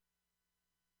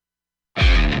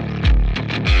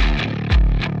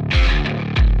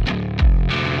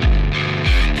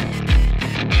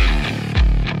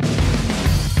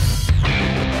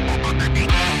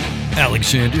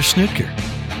Alexander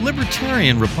Snitker,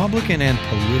 libertarian, Republican, and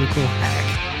political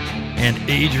hack. And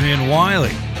Adrian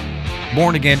Wiley,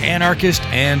 born-again anarchist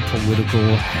and political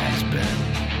has-been.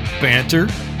 Banter,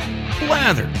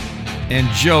 blather, and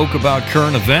joke about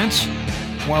current events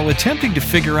while attempting to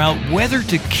figure out whether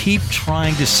to keep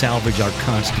trying to salvage our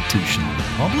constitutional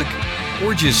republic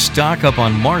or just stock up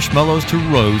on marshmallows to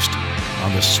roast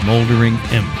on the smoldering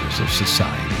embers of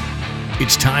society.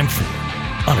 It's time for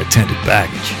Unattended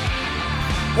Baggage.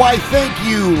 Why, thank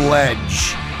you,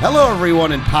 Ledge. Hello,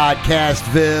 everyone in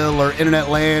Podcastville or Internet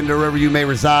Land or wherever you may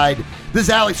reside. This is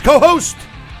Alex, co-host,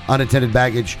 Unattended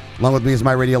Baggage. Along with me is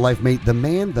my radio life mate, the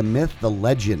man, the myth, the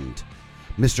legend,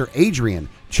 Mr. Adrian,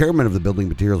 chairman of the Building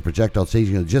Materials Projectile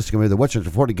Staging and Logistics Committee of the Westchester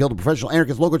Florida Guild of Professional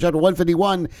Anarchists, Local Chapter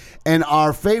 151, and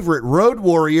our favorite road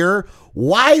warrior,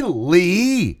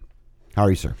 Wiley. How are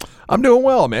you, sir? I'm doing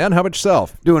well, man. How about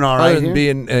yourself? Doing all right. Other than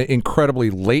being incredibly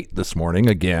late this morning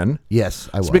again. Yes,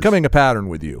 I was. It's becoming a pattern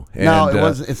with you. No,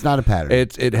 and, it's not a pattern.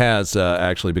 It has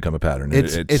actually become a pattern.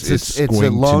 It's a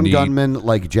lone gunman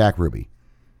like Jack Ruby.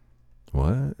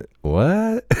 What?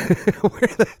 Wait.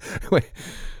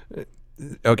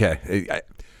 Okay.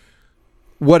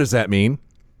 What does that mean?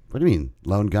 What do you mean?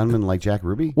 Lone gunman like Jack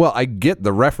Ruby? Well, I get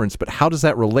the reference, but how does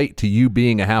that relate to you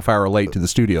being a half hour late to the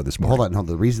studio this morning? Hold on.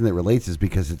 The reason it relates is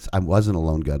because I wasn't a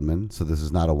lone gunman, so this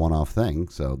is not a one-off thing.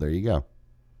 So there you go.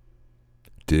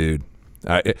 Dude.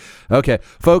 Okay,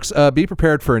 folks, be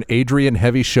prepared for an Adrian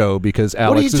heavy show because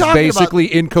Alex is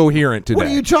basically incoherent today. What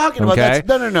are you talking about?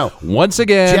 Okay? No. Once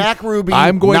again, Jack Ruby,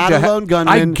 I'm going not a lone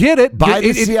gunman. I get it. By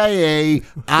the CIA,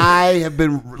 I have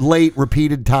been late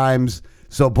repeated times,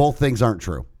 so both things aren't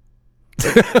true.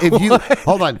 If you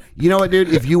hold on, you know what,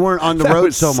 dude? If you weren't on the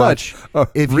road so much,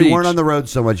 you weren't on the road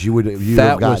so much, you would have gotten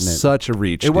it. That was such a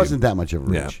reach. It wasn't that much of a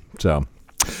reach. Yeah. So.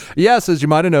 Yes, as you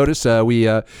might have noticed, we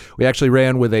actually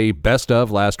ran with a best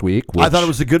of last week. I thought it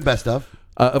was a good best of.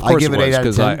 Of course it was,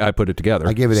 because I put it together.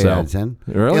 I gave it 8 out of 10.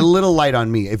 Really? A little light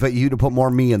on me. If you'd have put more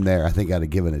me in there, I think I'd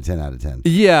have given it 10 out of 10.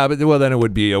 Yeah, but then it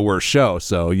would be a worse show.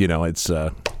 So, it's...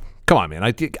 Come on,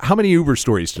 man. How many Uber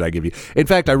stories did I give you? In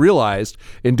fact, I realized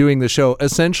in doing the show,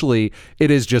 essentially, it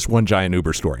is just one giant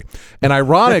Uber story. And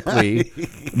ironically,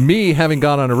 me having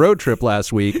gone on a road trip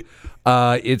last week,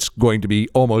 it's going to be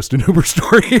almost an Uber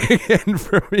story again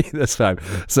for me this time.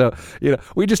 So,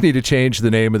 we just need to change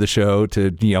the name of the show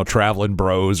to, Traveling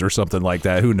Bros or something like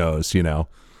that. Who knows,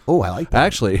 Oh, I like that.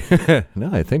 Actually,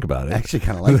 now I think about it. I actually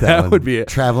kind of like that. Would be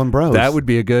Traveling Bros. That would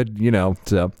be a good,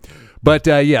 so... But,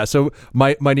 so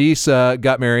my niece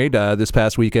got married this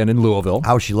past weekend in Louisville.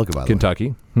 How was she looking, by the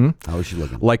Kentucky. way? How was she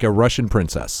looking? Like a Russian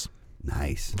princess.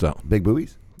 Nice. So big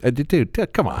boobies?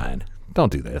 Dude, come on.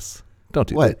 Don't do this. Don't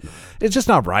do what? That. It's just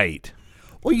not right.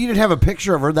 Well, you didn't have a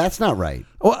picture of her. That's not right.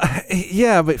 Well,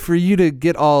 yeah, but for you to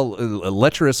get all a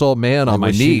lecherous old man on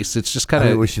my niece, it's just kind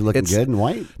of... Was she looking good in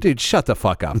white? Dude, shut the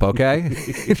fuck up, okay?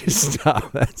 Just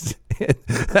stop.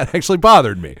 That actually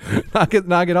bothered me. Knock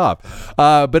it off.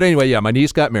 But anyway, yeah, my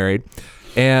niece got married.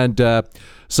 And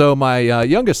so my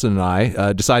youngest and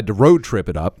I decided to road trip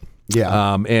it up.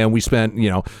 Yeah. And we spent,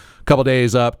 a couple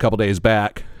days up, couple days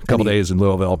back, couple days in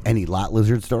Louisville. Any lot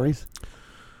lizard stories?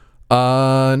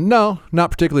 No,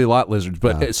 not particularly lot lizards,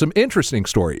 but some interesting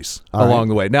stories along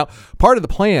the way. Now, part of the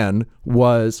plan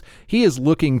was he is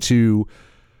looking to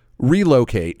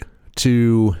relocate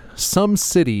to some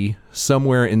city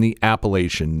somewhere in the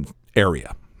Appalachian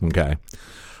area. Okay.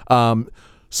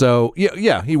 So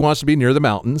yeah, he wants to be near the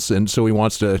mountains. And so he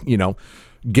wants to,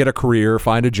 get a career,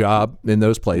 find a job in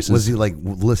those places. Was he like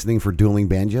listening for dueling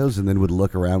banjos and then would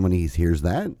look around when he hears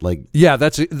that? Like, yeah,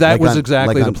 that was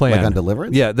exactly the plan. Like on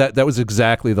Deliverance? Yeah, that was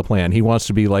exactly the plan. He wants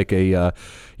to be like a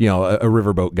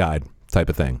riverboat guide type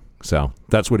of thing. So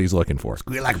that's what he's looking for.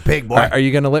 Squeal like a pig, boy. Are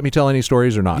you going to let me tell any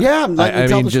stories or not? Yeah, I'm letting you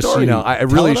tell the story.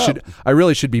 I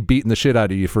really should be beating the shit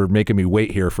out of you for making me wait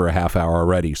here for a half hour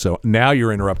already. So now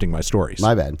you're interrupting my stories.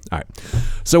 My bad. All right.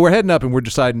 So we're heading up and we're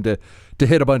deciding to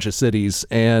hit a bunch of cities.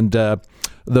 And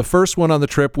the first one on the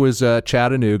trip was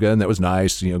Chattanooga, and that was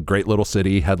nice. Great little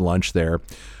city. Had lunch there.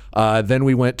 Then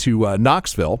we went to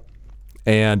Knoxville,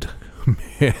 and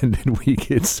man, did we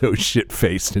get so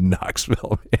shit-faced in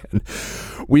Knoxville, man.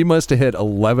 We must have hit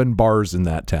 11 bars in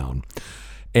that town.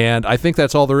 And I think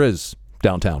that's all there is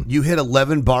downtown. You hit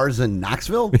 11 bars in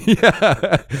Knoxville?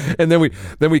 Yeah. And then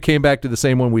we came back to the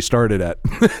same one we started at.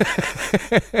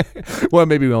 Well,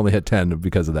 maybe we only hit 10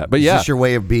 because of that. But yeah. Is this your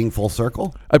way of being full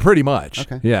circle? Pretty much.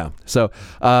 Okay. Yeah. So,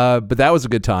 but that was a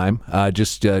good time.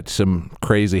 Just some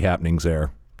crazy happenings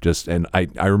there. And I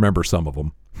remember some of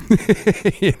them.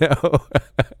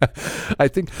 I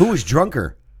think. Who was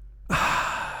drunker?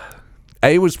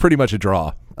 It was pretty much a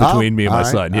draw. between me and my all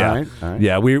right, son. Yeah. all right.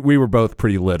 Yeah, we were both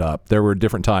pretty lit up. There were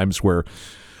different times where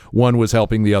one was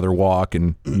helping the other walk,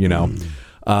 and, you know,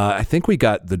 I think we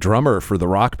got the drummer for the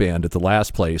rock band at the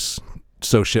last place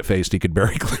so shit-faced he could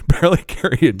barely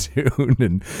carry a tune.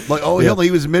 And Like, he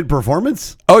was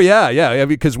mid-performance? oh yeah,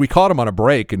 because we caught him on a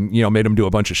break and, you know, made him do a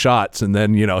bunch of shots, and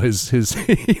then, you know, his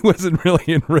he wasn't really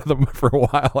in rhythm for a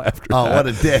while after that. Oh, what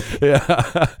a dick.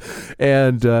 Yeah.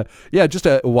 And just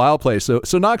a wild place.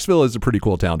 So Knoxville is a pretty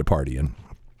cool town to party in.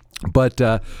 But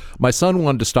my son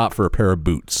wanted to stop for a pair of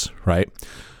boots, right?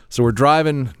 So we're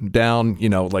driving down, you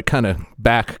know, like kind of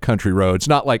back country roads,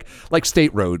 not like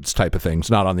state roads type of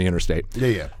things, not on the interstate.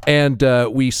 Yeah. And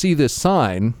we see this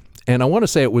sign, and I want to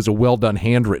say it was a well-done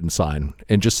handwritten sign,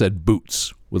 and just said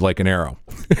boots with like an arrow.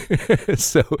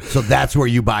 So that's where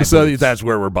you buy So boots. that's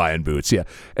where we're buying boots, yeah.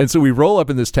 And so we roll up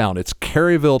in this town. It's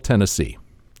Caryville, Tennessee.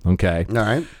 Okay. All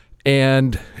right.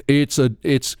 And it's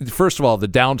first of all, the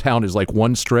downtown is like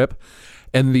one strip,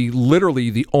 and literally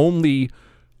the only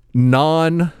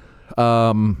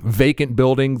vacant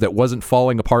building that wasn't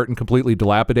falling apart and completely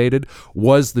dilapidated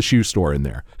was the shoe store in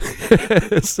there.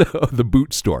 So the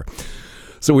boot store.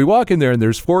 So we walk in there, and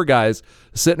there's 4 guys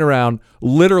sitting around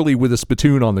literally with a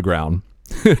spittoon on the ground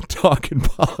talking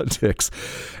politics.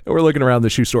 And we're looking around the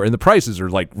shoe store, and the prices are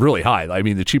like really high. I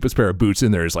mean, the cheapest pair of boots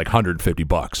in there is like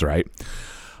 $150, right?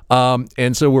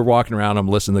 And so we're walking around, I'm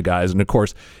listening to the guys, and of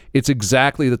course, it's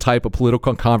exactly the type of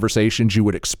political conversations you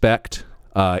would expect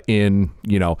in,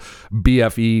 you know,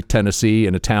 BFE, Tennessee,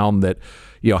 in a town that,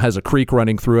 you know, has a creek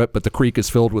running through it, but the creek is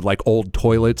filled with like old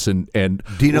toilets and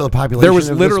Do you know the population there was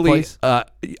of literally, this place?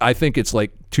 I think it's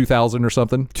like 2,000 or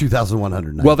something.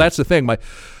 2,100. Well, that's the thing. My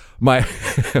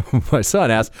my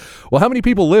son asked, well, how many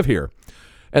people live here?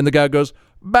 And the guy goes,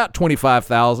 about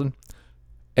 25,000.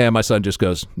 And my son just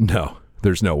goes, no,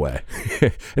 there's no way.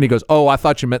 And he goes, oh, I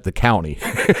thought you meant the county.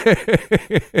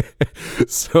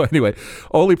 So anyway,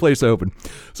 only place open.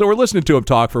 So we're listening to him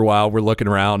talk for a while. We're looking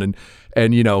around,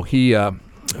 and you know, he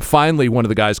finally, one of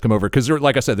the guys come over, because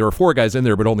like I said, there were 4 guys in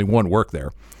there, but only one worked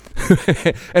there.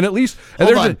 And at least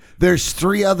there's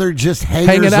 3 other just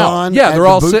hanging out. On Yeah, at they're the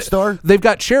all boot store. They've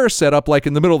got chairs set up like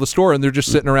in the middle of the store, and they're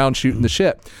just sitting around shooting the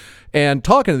shit and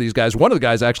talking to these guys. One of the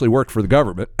guys actually worked for the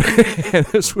government. And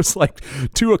this was like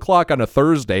 2:00 on a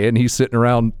Thursday, and he's sitting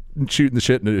around shooting the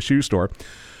shit in a shoe store.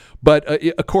 But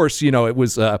of course, you know, it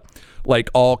was like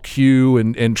all Q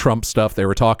and Trump stuff they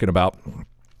were talking about.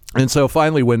 And so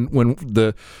finally, when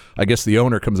I guess the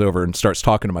owner comes over and starts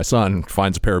talking to my son,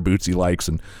 finds a pair of boots he likes,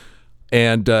 and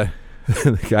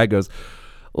the guy goes,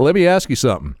 let me ask you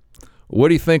something. What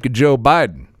do you think of Joe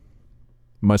Biden?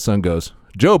 My son goes,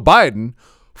 Joe Biden?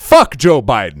 Fuck Joe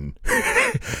Biden.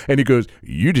 And he goes,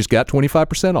 you just got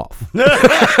 25% off.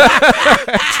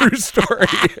 True story.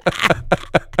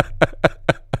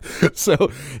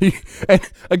 So,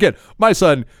 and again, my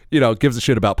son, you know, gives a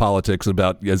shit about politics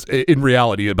in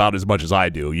reality about as much as I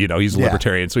do. You know, he's a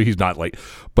libertarian, so he's not like,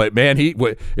 but man,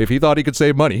 if he thought he could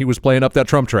save money, he was playing up that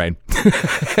Trump train.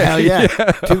 Hell yeah.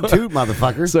 Toot,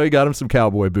 motherfucker. So he got him some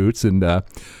cowboy boots, and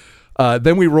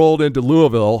then we rolled into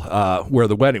Louisville, where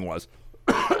the wedding was.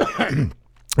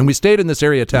 And we stayed in this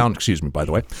area of town, excuse me, by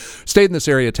the way,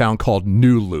 called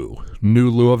New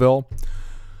Louisville.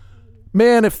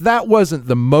 Man, if that wasn't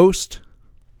the most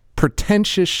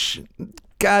pretentious,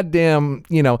 goddamn,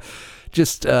 you know,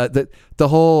 just the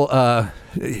whole,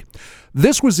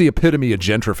 this was the epitome of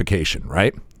gentrification,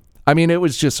 right? I mean, it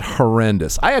was just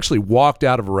horrendous. I actually walked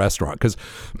out of a restaurant because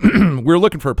we were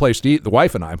looking for a place to eat, the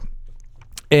wife and I,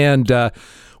 and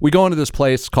we go into this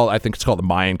place I think it's called the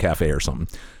Mayan Cafe or something.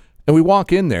 And we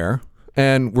walk in there,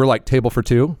 and we're like, table for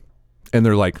 2. And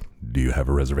they're like, do you have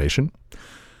a reservation?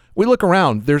 We look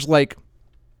around. There's like,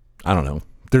 I don't know,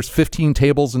 there's 15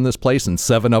 tables in this place, and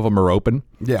 7 of them are open.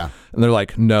 Yeah. And they're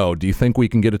like, no, do you think we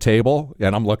can get a table?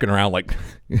 And I'm looking around like,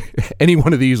 any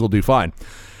one of these will do fine.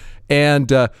 And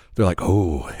they're like,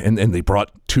 oh, and they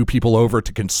brought 2 people over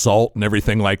to consult and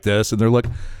everything like this. And they're like,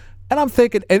 and I'm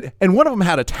thinking, and one of them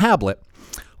had a tablet,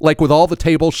 like with all the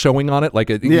tables showing on it, like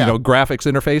a you know, graphics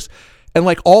interface. And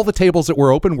like all the tables that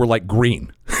were open were like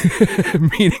green,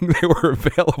 meaning they were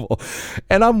available.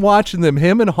 And I'm watching them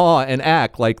hem and haw and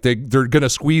act like they're going to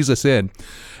squeeze us in.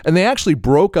 And they actually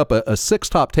broke up a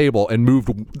 6-top table and moved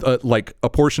like a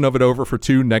portion of it over for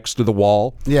 2 next to the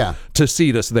wall to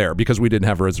seat us there because we didn't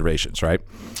have reservations, right?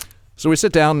 So we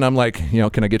sit down, and I'm like, you know,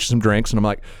 can I get you some drinks? And I'm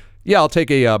like, yeah, I'll take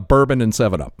a bourbon and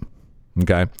 7-Up.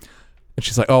 Okay. And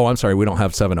she's like, oh, I'm sorry, we don't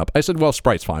have 7-Up. I said, well,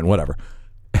 Sprite's fine, whatever.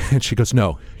 And she goes,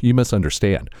 no, you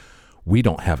misunderstand. We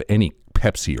don't have any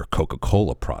Pepsi or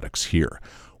Coca-Cola products here.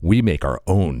 We make our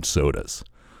own sodas.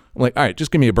 I'm like, all right,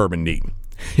 just give me a bourbon neat.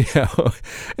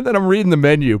 And then I'm reading the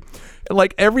menu, and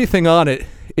like everything on it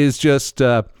is just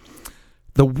the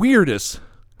weirdest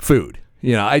food.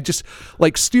 I just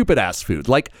like stupid ass food.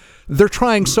 Like they're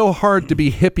trying so hard to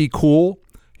be hippie cool.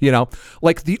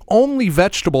 Like the only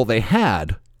vegetable they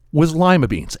had was lima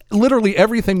beans. Literally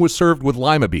everything was served with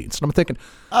lima beans. And I'm thinking,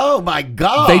 oh my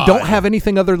God. They don't have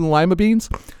anything other than lima beans?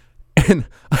 And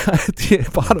at the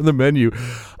bottom of the menu,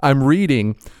 I'm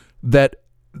reading that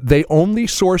they only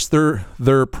source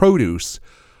their produce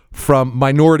from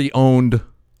minority-owned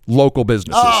local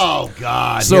businesses. Oh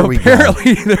God! So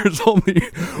apparently, there's only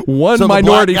one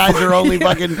minority. The black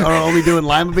guys are only doing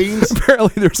lima beans.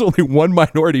 Apparently, there's only one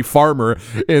minority farmer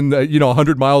in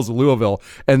 100 miles of Louisville,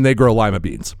 and they grow lima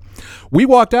beans. We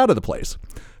walked out of the place.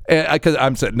 Because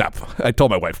I'm saying, no, I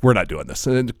told my wife, we're not doing this.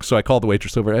 And so I called the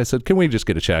waitress over. I said, can we just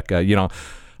get a check?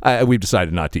 We've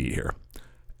decided not to eat here.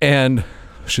 And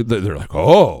they're like,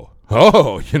 oh,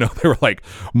 they were like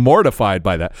mortified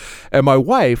by that. And my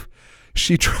wife,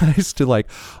 she tries to like,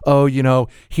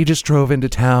 he just drove into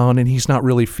town and he's not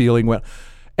really feeling well.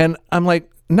 And I'm like,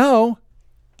 no,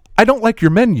 I don't like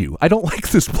your menu. I don't like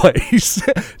this place.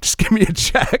 Just give me a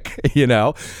check,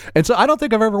 And so I don't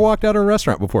think I've ever walked out of a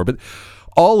restaurant before, but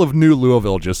all of New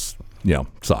Louisville just,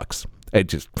 sucks. It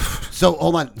just. So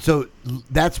hold on. So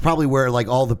that's probably where like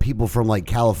all the people from like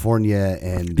California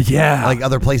and like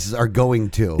other places are going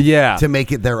to. Yeah. To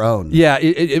make it their own. Yeah.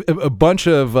 A bunch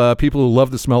of people who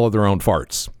love the smell of their own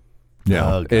farts.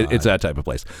 Yeah. It's that type of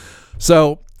place.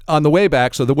 So on the way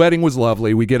back, so the wedding was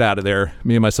lovely. We get out of there.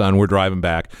 Me and my son, we're driving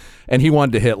back. And he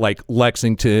wanted to hit like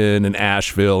Lexington and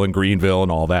Asheville and Greenville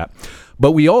and all that.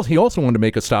 But he also wanted to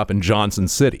make a stop in Johnson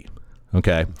City.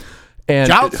 Okay. And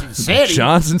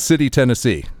Johnson City,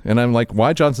 Tennessee. And I'm like,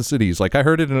 why Johnson City? He's like, I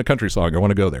heard it in a country song. I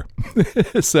want to go there.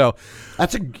 So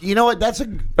that's a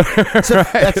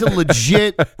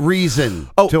legit reason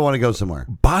to want to go somewhere.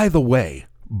 By the way,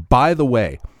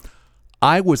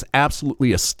 I was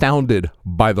absolutely astounded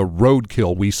by the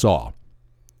roadkill we saw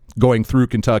going through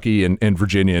Kentucky and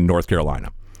Virginia and North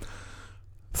Carolina.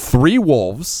 3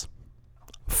 wolves,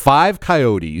 5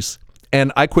 coyotes,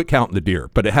 and I quit counting the deer,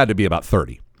 but it had to be about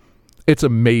 30. It's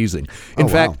amazing. In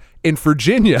fact, in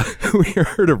Virginia, we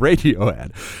heard a radio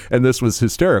ad, and this was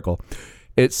hysterical.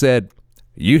 It said,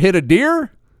 you hit a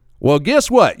deer? Well, guess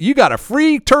what? You got a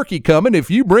free turkey coming if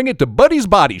you bring it to Buddy's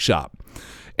Body Shop.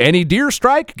 Any deer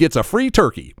strike gets a free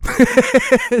turkey.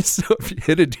 So if you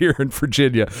hit a deer in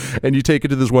Virginia and you take it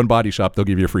to this one body shop, they'll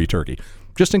give you a free turkey.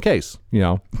 Just in case,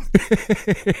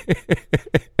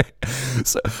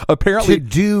 So apparently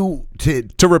to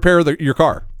repair your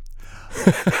car.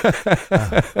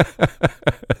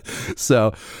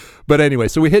 So, but anyway,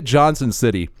 so we hit Johnson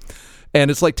City, and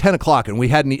it's like 10 o'clock, and we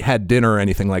hadn't had dinner or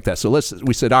anything like that. So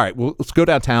we said, all right, well, let's go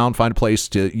downtown, find a place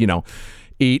to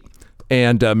eat,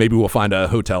 and maybe we'll find a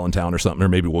hotel in town or something, or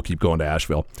maybe we'll keep going to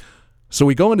Asheville. So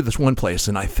we go into this one place,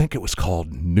 and I think it was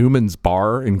called Newman's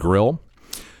Bar and Grill.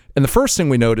 And the first thing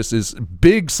we notice is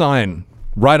big sign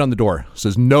right on the door. It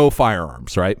says no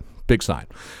firearms, right? Big sign.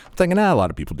 I'm thinking, a lot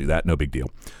of people do that. No big deal.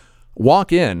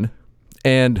 Walk in,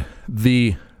 and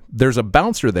there's a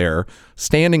bouncer there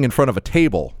standing in front of a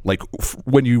table, like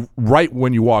when you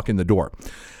walk in the door.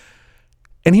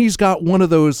 And he's got one of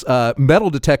those metal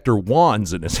detector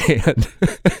wands in his hand.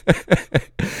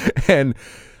 And,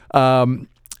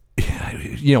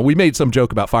 we made some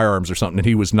joke about firearms or something, and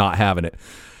he was not having it.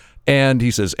 And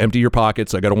he says, empty your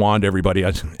pockets. I got a wand, everybody.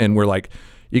 And we're like,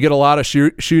 you get a lot of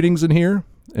shootings in here?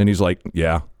 And he's like,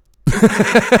 yeah.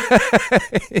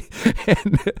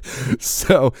 And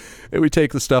so we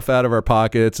take the stuff out of our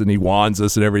pockets, and he wands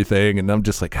us and everything. And I'm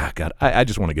just like, God, I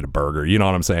just want to get a burger. You know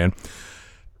what I'm saying?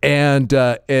 And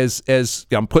as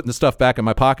I'm putting the stuff back in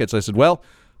my pockets, I said, well,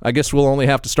 I guess we'll only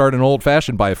have to start an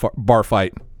old-fashioned bar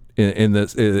fight in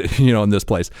this, in this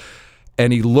place.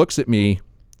 And he looks at me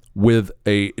with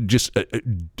a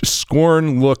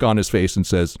scorn look on his face and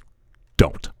says,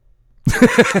 don't.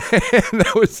 And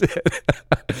that was it.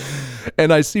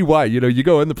 And I see why. You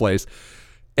go in the place,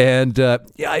 and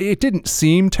it didn't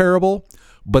seem terrible,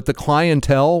 but the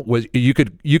clientele was, you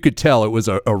could tell it was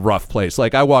a rough place.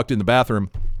 Like, I walked in the bathroom,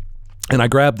 and I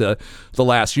grabbed the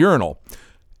last urinal,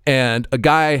 and a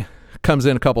guy comes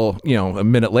in a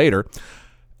minute later,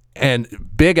 and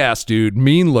big ass dude,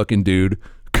 mean looking dude,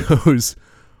 goes,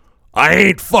 I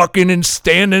ain't fucking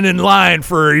standing in line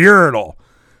for a urinal.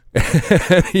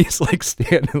 And he's like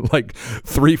standing like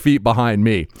 3 feet behind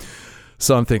me.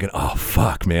 So I'm thinking, oh,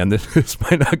 fuck, man, this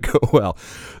might not go well.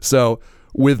 So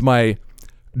with my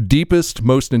deepest,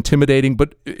 most intimidating,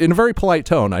 but in a very polite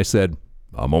tone, I said,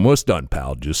 I'm almost done,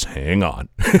 pal. Just hang on.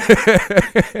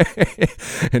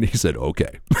 And he said,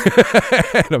 okay.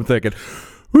 And I'm thinking,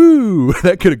 whoo,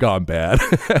 that could have gone bad.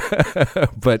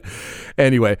 But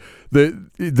anyway,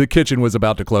 the kitchen was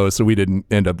about to close, so we didn't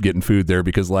end up getting food there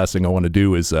because the last thing I want to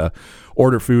do is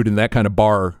order food in that kind of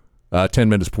bar 10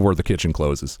 minutes before the kitchen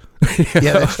closes.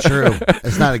 Yeah, that's true.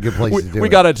 It's not a good place to do it. We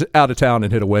got out of town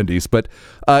and hit a Wendy's. But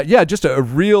yeah, just a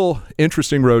real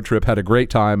interesting road trip. Had a great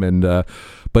time.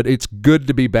 But it's good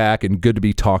to be back and good to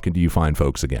be talking to you fine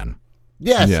folks again.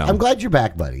 Yes, Yeah. I'm glad you're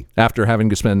back, buddy. After having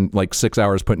to spend like 6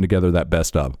 hours putting together that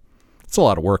best of. It's a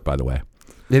lot of work, by the way.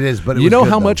 It is, but You know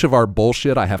how much of our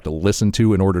bullshit I have to listen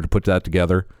to in order to put that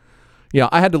together? Yeah,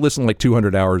 I had to listen to like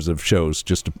 200 hours of shows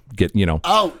just to get,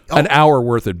 an hour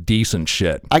worth of decent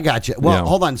shit. I got you. Well, Yeah.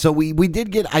 hold on. So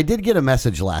I did get a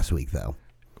message last week, though.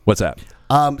 What's that?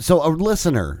 So a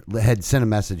listener had sent a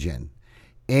message in,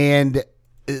 and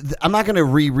I'm not going to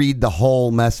reread the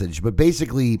whole message, but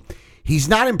basically, he's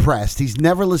not impressed. He's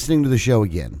never listening to the show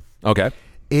again. Okay.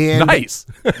 And Nice.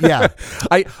 Yeah.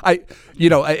 I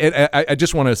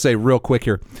just want to say real quick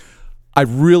here. I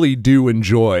really do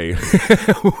enjoy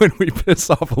when we piss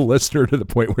off a listener to the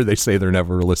point where they say they're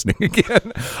never listening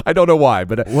again. I don't know why,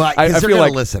 but Well, I 'cause they're feel gonna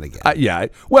like listen again.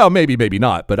 Well, maybe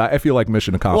not, but I feel like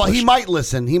mission accomplished. Well, he might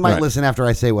listen. He might Right. listen after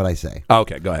I say what I say.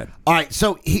 Okay, go ahead. All right.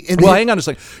 So Hang on a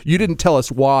second. You didn't tell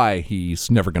us why he's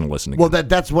never going to listen again. well,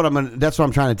 that's what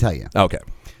I'm trying to tell you. Okay.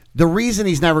 The reason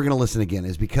he's never going to listen again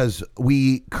is because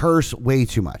we curse way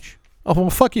too much. Oh, well,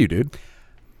 fuck you, dude.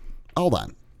 Hold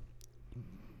on.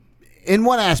 In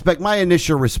one aspect, my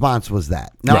initial response was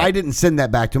that. Now, Right. I didn't send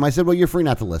that back to him. I said, well, you're free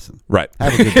not to listen. Right.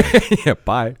 Have a good day. Yeah,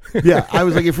 bye. Yeah, I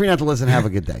was like, you're free not to listen. Have a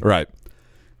good day. Right.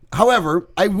 However,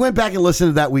 I went back and listened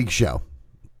to that week's show,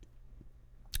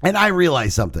 and I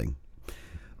realized something.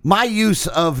 My use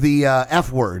of the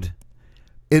F word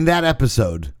in that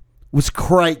episode was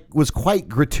quite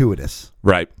gratuitous.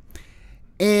 Right.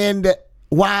 And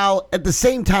while at the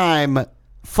same time,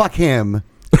 fuck him,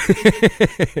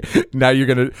 Now you're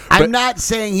going to... I'm not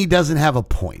saying he doesn't have a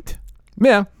point.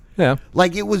 Yeah. Yeah.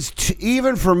 Like it was,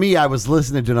 even for me, I was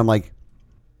listening to it, I'm like,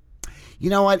 you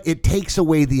know what? It takes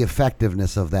away the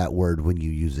effectiveness of that word when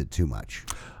you use it too much.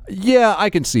 Yeah, I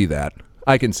can see that.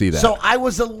 So I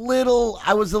was a little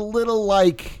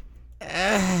like,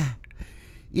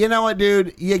 you know what,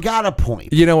 dude? You got a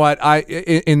point. You know what?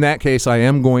 In that case, I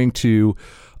am going to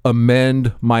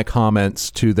amend my comments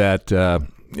to that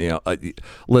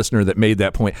listener that made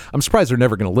that point. I'm surprised they're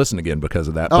never going to listen again because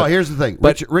of that. Oh, here's the thing.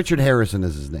 Richard Harrison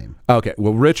is his name. Okay.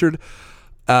 Well, Richard,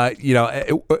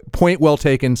 point well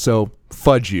taken. So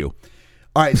fudge you.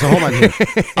 All right, so hold on here.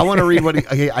 I want to read what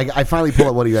I finally pull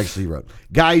up what he actually wrote.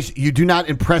 Guys, you do not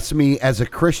impress me as a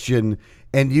Christian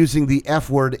and using the F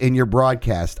word in your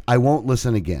broadcast. I won't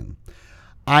listen again.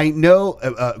 I know,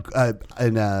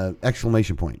 an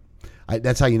exclamation point.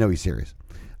 That's how you know he's serious.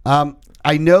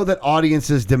 I know that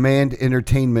audiences demand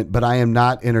entertainment, but I am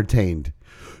not entertained.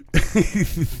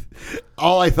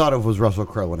 All I thought of was Russell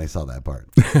Crowe when I saw that part.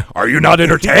 Are you not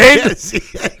entertained? Yes.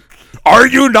 Are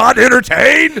you not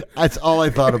entertained? That's all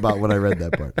I thought about when I read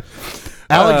that part.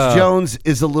 Alex Jones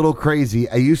is a little crazy.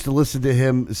 I used to listen to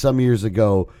him some years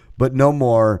ago, but no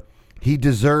more. He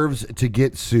deserves to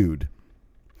get sued.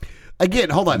 Again,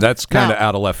 hold on. That's kind of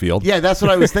out of left field. Yeah, that's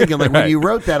what I was thinking. Like when Right. you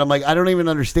wrote that, I'm like, I don't even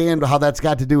understand how that's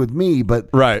got to do with me. But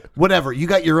Right. whatever. You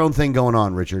got your own thing going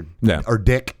on, Richard. Yeah. Or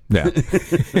Dick. Yeah.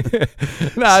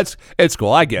 No, it's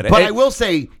cool. I get it. But I will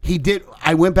say he did.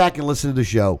 I went back and listened to the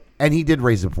show, and he did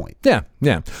raise a point. Yeah,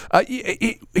 yeah.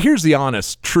 Here's the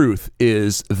honest truth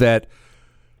is that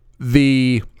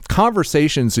the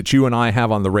conversations that you and I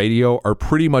have on the radio are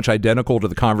pretty much identical to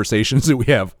the conversations that we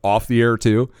have off the air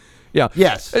too. Yeah.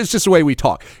 Yes. It's just the way we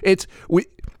talk.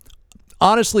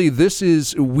 Honestly,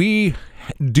 we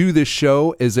do this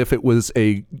show as if it was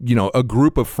a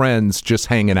group of friends just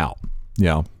hanging out.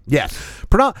 Yes.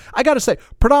 I got to say,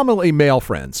 predominantly male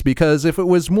friends, because if it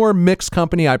was more mixed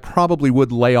company, I probably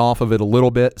would lay off of it a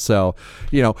little bit. So,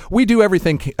 we do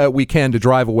everything we can to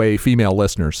drive away female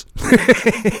listeners,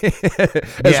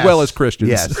 as well as Christians.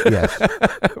 Yes.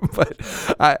 But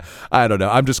I don't know.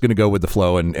 I'm just going to go with the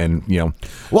flow and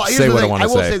Well, here's say the what I thing. want I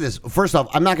to will say. say this. First off,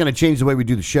 I'm not going to change the way we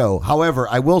do the show. However,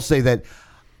 I will say that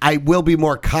I will be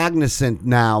more cognizant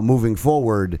now moving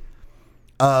forward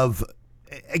of,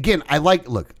 again, I like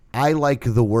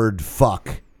the word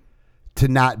fuck to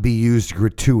not be used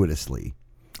gratuitously.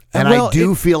 And I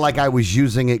do feel like I was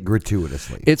using it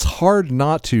gratuitously. It's hard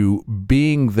not to,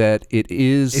 being that it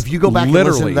is If you go back and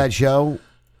listen to that show,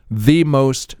 the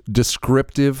most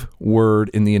descriptive word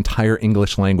in the entire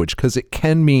English language, because it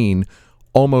can mean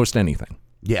almost anything.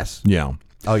 Yes. Yeah.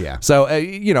 Oh yeah. So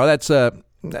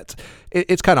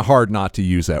it's kind of hard not to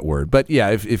use that word. But yeah,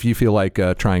 if you feel like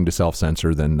trying to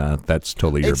self-censor, then that's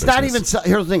totally your It's business. not even.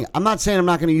 Here's the thing. I'm not saying I'm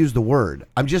not going to use the word.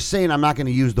 I'm just saying I'm not going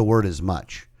to use the word as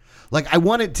much. Like I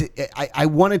wanted to. I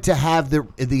wanted to have the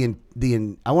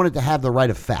I wanted to have the right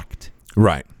effect.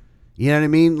 Right. You know what I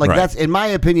mean? Like Right. that's, in my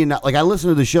opinion, like I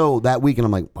listened to the show that week and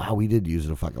I'm like, wow, we did use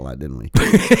it a fucking lot, didn't we?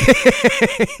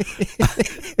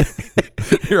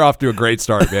 You're off to a great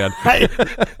start, man.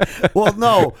 Well,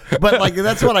 no, but like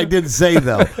that's what I did say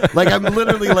though. Like I'm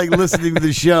literally like listening to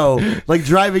the show, like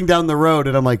driving down the road,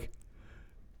 and I'm like,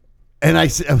 and I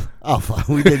said, "Oh, fuck,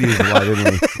 we did use it a lot, didn't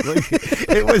we?" Like,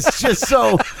 it was just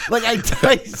so like I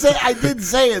did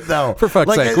say it though. For fuck's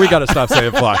like, sake, we got to stop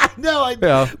saying fuck. No,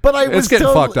 Yeah. but I was It's getting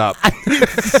fucked up.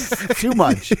 It's too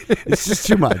much. It's just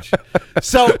too much.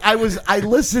 So I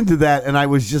listened to that and I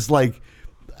was just like,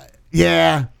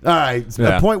 yeah, all right,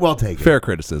 Yeah. point well taken. Fair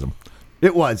criticism.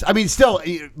 It was. I mean, still,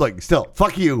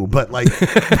 fuck you, but like,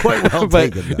 point well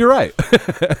But taken. though. you're right.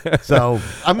 So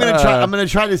I'm gonna try. I'm gonna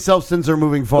try to self censor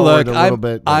moving forward Look, a little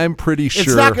bit. but I'm pretty sure.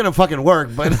 it's not gonna fucking work.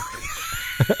 But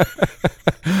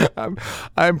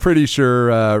I'm pretty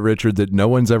sure, Richard, that no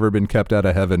one's ever been kept out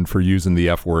of heaven for using the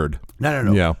F word.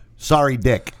 no. Yeah. Sorry,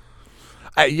 Dick.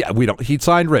 Yeah, we don't. He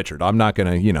signed Richard. I'm not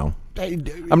gonna, I'm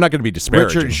not gonna be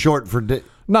disparaging. Richard is short for Dick.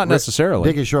 Not necessarily.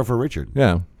 Dick is short for Richard.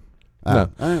 Yeah. I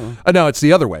don't know. No, it's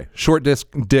the other way. Short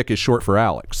dick is short for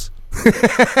Alex.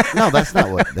 No, that's not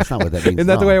what that means. Isn't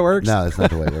that the way it works? No, that's not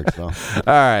the way it works. No. All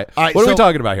right. All right, What are we so-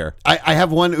 talking about here? I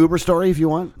have one Uber story if you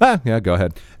want. Yeah, go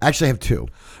ahead. Actually, I have two.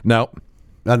 No.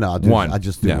 No, I'll do One. I'll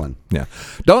just do Yeah. one. Yeah.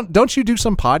 Don't you do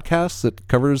some podcasts that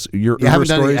covers your I Uber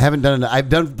stories? I haven't done it. I've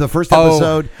done the first Oh,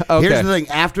 episode. okay. Here's the thing: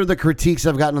 after the critiques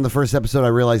I've gotten on the first episode, I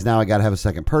realize now I got to have a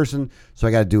second person, so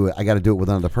I got to do it. I got to do it with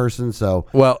another person. So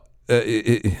Well,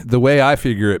 the way I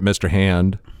figure it, Mr.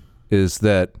 Hand, is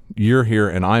that you're here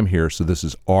and I'm here, so this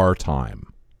is our time.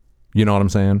 You know what I'm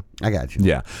saying? I got you.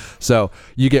 Yeah. So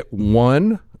you get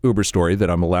one Uber story that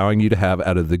I'm allowing you to have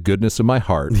out of the goodness of my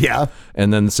heart. Yeah.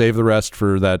 And then save the rest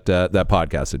for that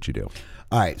podcast that you do.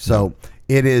 All right. So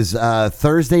it is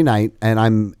Thursday night, and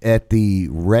I'm at the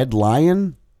Red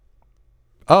Lion.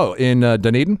 Oh, in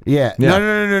Dunedin? Yeah.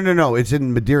 Yeah. No. It's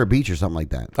in Madeira Beach or something like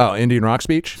that. Oh, Indian Rocks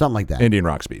Beach? Something like that. Indian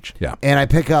Rocks Beach. Yeah. And I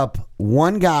pick up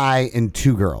one guy and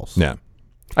two girls. Yeah.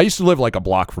 I used to live like a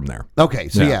block from there. Okay.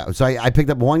 So yeah. So I picked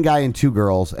up one guy and two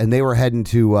girls, and they were heading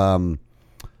to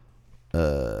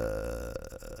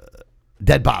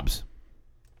Dead Bob's.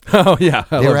 Oh, yeah.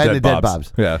 I They were love heading to Dead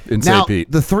Bob's. Yeah. In Now, St.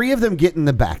 Pete. the three of them get in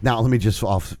the back. Now, let me just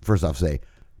first off say,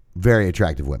 very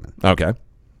attractive women. Okay.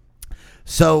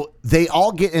 So they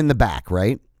all get in the back,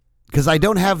 right? Because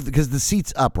because the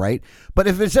seat's up, right? But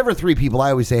if it's ever three people,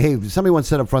 I always say, hey, if somebody wants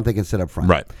to sit up front, they can sit up front.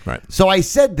 Right. So I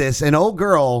said this, and old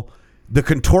girl, the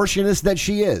contortionist that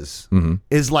she is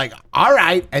like, all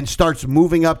right, and starts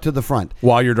moving up to the front.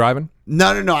 While you're driving? No,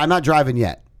 I'm not driving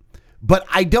yet. But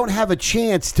I don't have a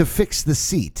chance to fix the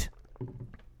seat.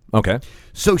 Okay.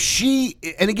 So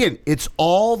and again, it's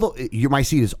my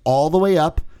seat is all the way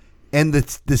up, and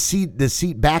the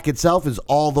seat back itself is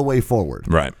all the way forward.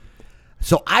 Right.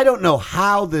 So I don't know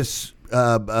how this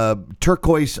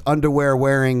turquoise underwear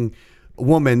wearing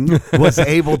woman was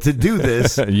able to do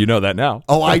this. You know that now.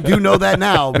 Oh, I do know that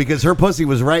now because her pussy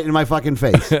was right in my fucking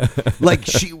face. Like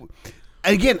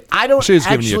again, I don't She was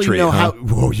giving you a actually treat, know huh? how.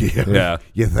 Oh yeah. Yeah.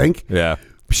 You think? Yeah.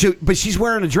 But she's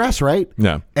wearing a dress, right?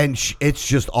 Yeah. And it's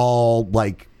just all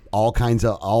kinds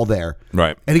of all there.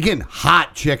 Right. And again,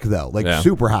 hot chick though, like Yeah.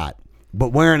 super hot, but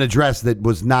wearing a dress that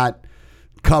was not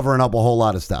covering up a whole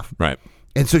lot of stuff. Right.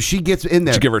 And so she gets in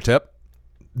there. Did you give her a tip?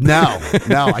 No,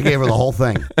 I gave her the whole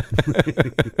thing.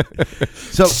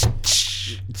 So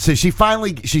she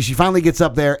finally gets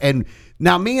up there, and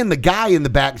now me and the guy in the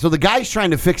back. So the guy's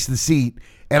trying to fix the seat,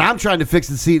 and I'm trying to fix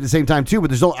the seat at the same time too.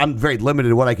 But I'm very limited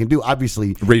in what I can do.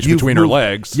 Obviously, Reach between her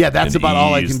legs. Yeah, that's and about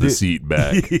all I ease can the do. seat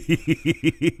back.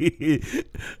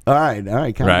 all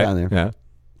right, calm down there. Yeah.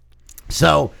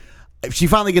 So she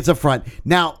finally gets up front.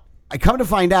 Now, I come to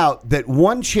find out that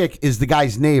one chick is the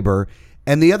guy's neighbor,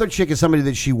 and the other chick is somebody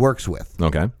that she works with,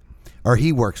 Okay. or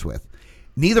he works with.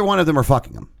 Neither one of them are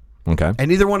fucking him, Okay. and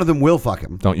neither one of them will fuck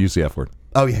him. Don't use the F word.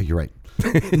 Oh, yeah, you're right.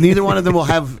 Neither one of them will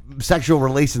have sexual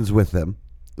relations with him.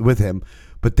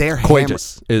 But they're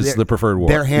Coitus is they're- the preferred word.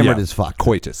 They're hammered as fuck.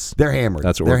 Coitus. They're hammered.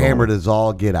 That's what they're we're going hammered with. as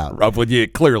all get out. Well, yeah,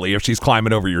 clearly, if she's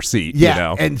climbing over your seat, Yeah, you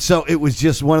know. and so it was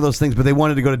just one of those things. But they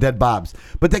wanted to go to Dead Bob's,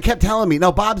 but they kept telling me,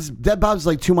 "No, Dead Bob's is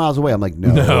like 2 miles away." I'm like,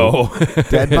 "No,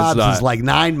 Dead it's Bob's not. is like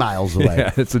 9 miles away."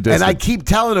 Yeah, it's a And I distance. keep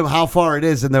telling them how far it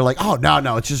is, and they're like, "Oh,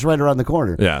 no, it's just right around the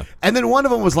corner." Yeah. And then one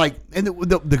of them was like, and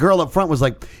the girl up front was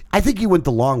like, "I think you went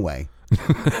the long way."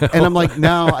 And I'm like,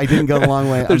 "No, I didn't go the long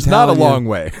way. There's I'm not a telling you." long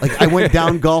way. Like I went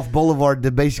down Gulf Boulevard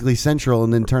to basically Central,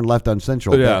 and then turned left on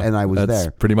Central, and I was that's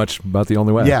there. pretty much about the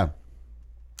only way. Yeah.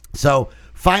 So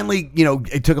finally,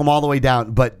 it took them all the way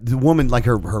down, but the woman, like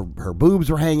her boobs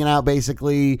were hanging out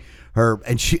basically.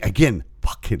 And she, again,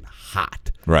 fucking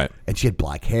hot. Right. And she had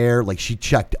black hair. Like she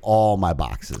checked all my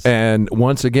boxes. And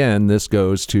once again, this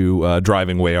goes to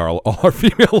driving away all our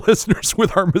female listeners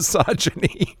with our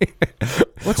misogyny.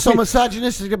 What's so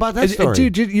misogynistic about that story?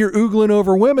 Dude, you're oogling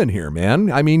over women here,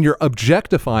 man. I mean, you're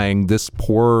objectifying this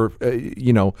poor,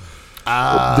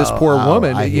 this poor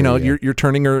woman. I hear you. You're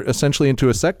turning her essentially into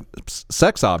a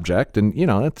sex object, and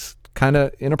it's kind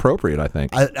of inappropriate, I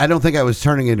think. I don't think I was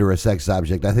turning into a sex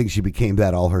object. I think she became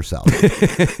that all herself.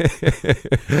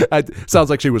 Sounds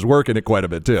like she was working it quite a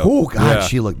bit too. Oh, God, Yeah.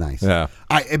 she looked nice. Yeah.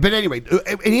 But anyway,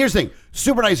 and here's the thing.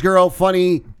 Super nice girl,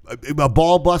 funny, a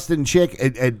ball-busting chick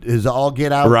is all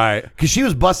get out. Right. Because she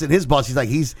was busting his balls. He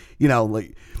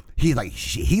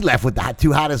left with the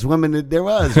two hottest women that there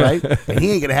was, right? And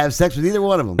he ain't going to have sex with either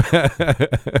one of them.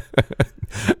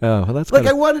 Oh, well, that's Like,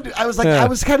 kinda, I was Yeah. I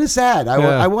was kind of sad.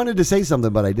 I wanted to say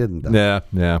something, but I didn't. Though.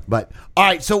 yeah. But, all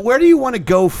right, so where do you want to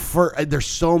go for? There's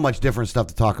so much different stuff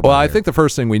to talk about. Well, I here. think the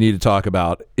first thing we need to talk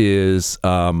about is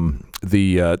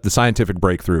the scientific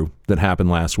breakthrough that happened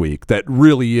last week. That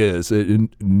really is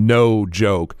no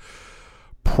joke.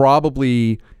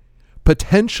 Probably,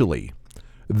 potentially,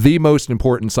 the most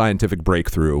important scientific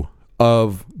breakthrough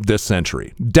of this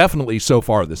century. Definitely so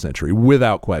far this century,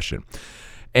 without question.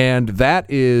 And that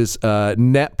is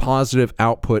net positive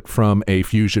output from a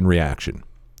fusion reaction.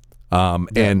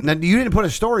 And Now, you didn't put a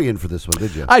story in for this one,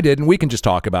 did you? I did, and we can just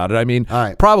talk about it. I mean, All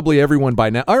right. probably everyone by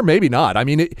now, or maybe not. I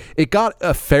mean, it got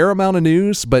a fair amount of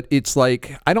news, but it's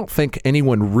like I don't think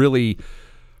anyone really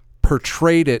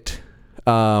portrayed it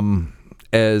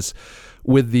as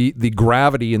with the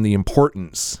gravity and the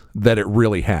importance that it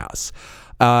really has.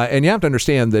 And you have to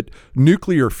understand that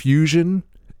nuclear fusion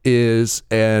is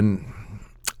an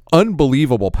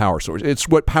unbelievable power source. It's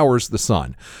what powers the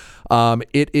sun.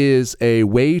 It is a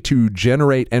way to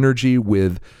generate energy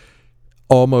with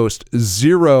almost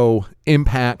zero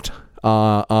impact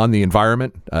on the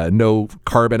environment, no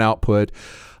carbon output.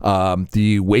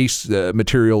 The waste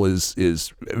material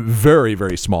is very,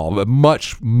 very small, but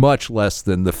much less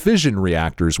than the fission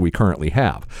reactors we currently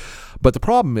have. But the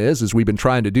problem is we've been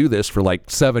trying to do this for like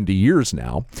 70 years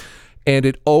now, and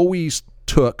it always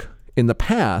took, in the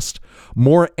past,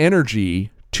 more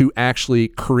energy to actually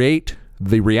create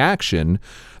the reaction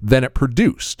than it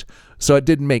produced. So it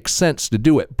didn't make sense to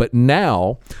do it. But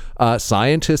now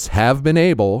scientists have been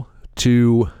able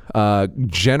to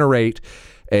generate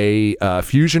a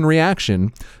fusion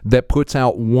reaction that puts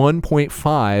out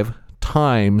 1.5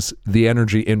 times the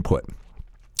energy input.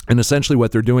 And essentially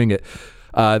what they're doing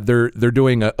they're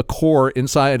doing a core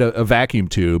inside a vacuum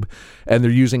tube, and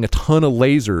they're using a ton of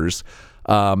lasers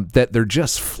that they're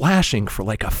just flashing for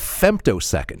like a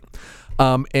femtosecond.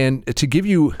 And to give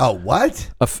you Oh, what?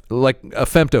 like a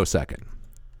femtosecond,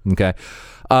 okay,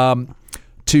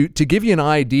 to give you an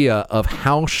idea of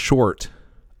how short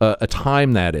a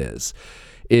time that is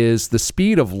the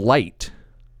speed of light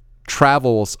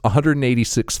travels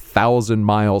 186,000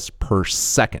 miles per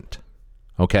second.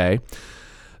 Okay,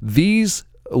 these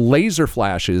laser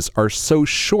flashes are so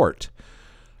short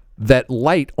that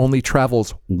light only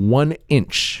travels 1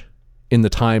 inch in the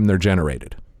time they're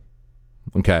generated.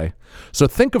 Okay, so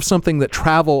think of something that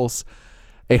travels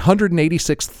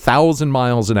 186,000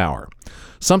 miles an hour,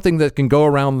 something that can go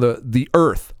around the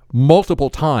Earth multiple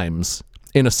times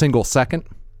in a single second.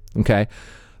 Okay,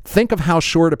 think of how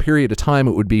short a period of time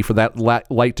it would be for that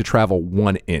light to travel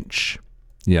 1 inch.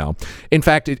 In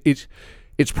fact,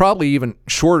 it's probably even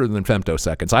shorter than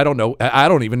femtoseconds. I don't know. I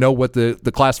don't even know what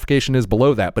the classification is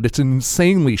below that, but it's an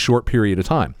insanely short period of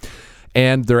time.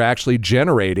 And they're actually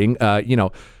generating,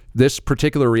 this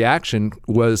particular reaction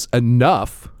was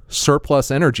enough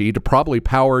surplus energy to probably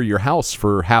power your house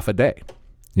for half a day,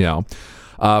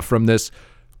 from this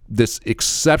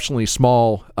exceptionally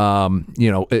small,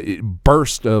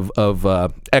 burst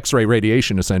of X-ray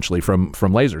radiation, essentially from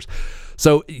lasers.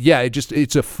 So yeah,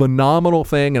 it's a phenomenal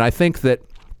thing, and I think that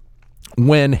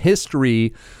when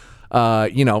history,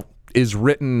 is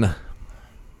written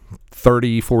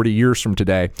 30, 40 years from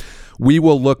today, we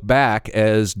will look back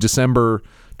as December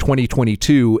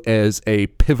 2022 as a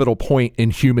pivotal point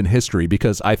in human history,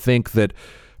 because I think that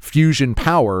fusion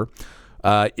power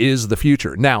is the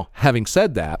future. Now, having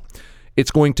said that,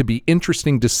 it's going to be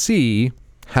interesting to see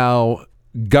how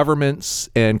governments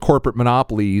and corporate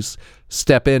monopolies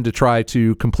step in to try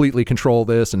to completely control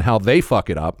this and how they fudge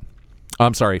it up.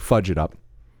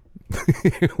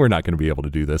 We're not going to be able to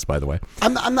do this, by the way.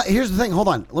 I'm not. Here's the thing. Hold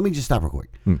on. Let me just stop real quick.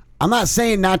 I'm not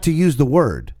saying not to use the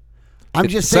word. I'm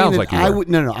just saying that I would.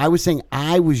 No. I was saying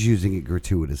I was using it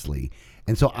gratuitously,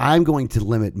 and so I'm going to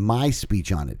limit my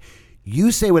speech on it.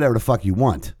 You say whatever the fuck you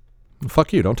want.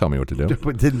 Fuck you! Don't tell me what to do.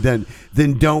 But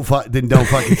then don't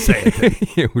fucking say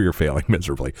it. We are failing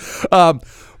miserably.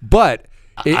 But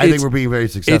I think we're being very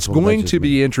successful. It's going to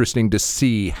be interesting to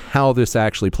see how this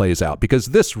actually plays out, because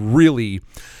this really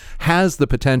has the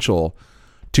potential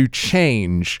to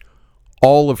change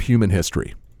all of human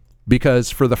history.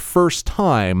 Because for the first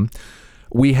time,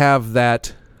 we have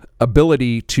that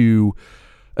ability to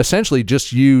essentially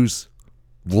just use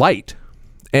light.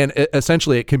 And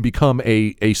essentially, it can become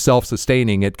a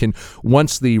self-sustaining. It can,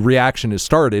 once the reaction is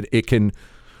started, it can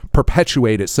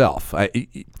perpetuate itself.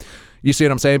 You see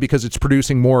what I'm saying? Because it's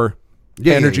producing more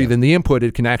energy than the input,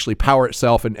 it can actually power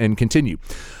itself and continue.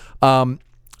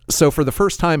 So for the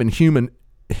first time in human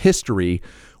history,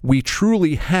 we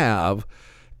truly have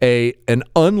an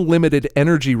unlimited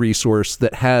energy resource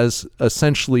that has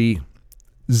essentially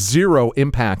zero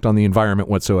impact on the environment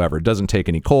whatsoever. It doesn't take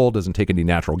any coal, doesn't take any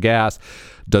natural gas,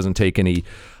 doesn't take any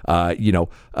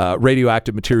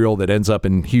radioactive material that ends up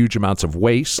in huge amounts of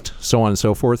waste, so on and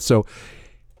so forth. So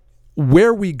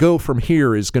where we go from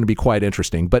here is going to be quite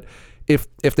interesting. But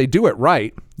if they do it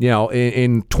right,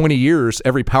 in 20 years,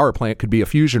 every power plant could be a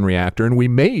fusion reactor, and we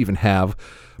may even have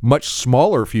much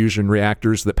smaller fusion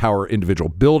reactors that power individual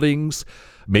buildings,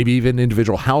 maybe even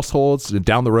individual households,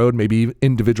 down the road, maybe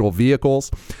individual vehicles.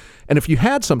 And if you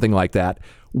had something like that,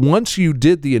 once you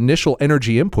did the initial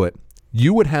energy input,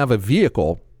 you would have a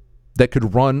vehicle that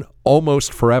could run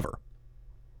almost forever.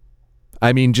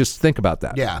 I mean, just think about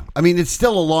that. Yeah. I mean, it's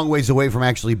still a long ways away from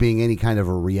actually being any kind of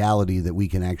a reality that we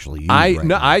can actually use.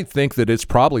 I think that it's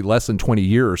probably less than 20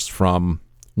 years from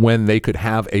when they could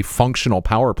have a functional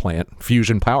power plant,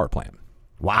 fusion power plant.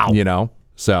 Wow.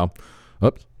 So,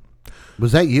 oops.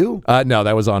 Was that you? No,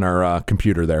 that was on our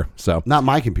computer there. So not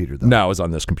my computer, though. No, it was on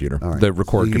this computer, right. The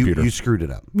record computer. You screwed it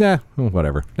up. Yeah,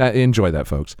 whatever. Enjoy that,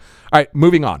 folks. All right,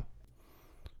 moving on.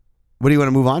 What do you want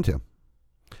to move on to?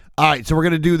 All right, so we're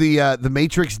going to do the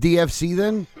Matrix DFC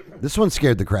then. This one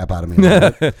scared the crap out of me.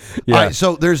 Yeah. All right,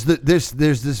 so there's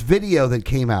this video that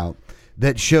came out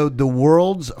that showed the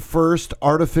world's first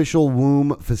artificial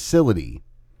womb facility.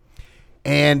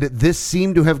 And this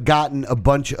seemed to have gotten a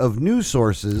bunch of news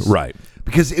sources. Right.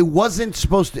 Because it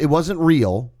wasn't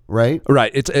real, right?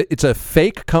 Right. It's a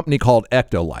fake company called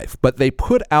Ectolife, but they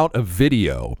put out a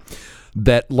video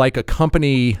that like a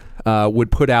company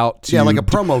would put out to like a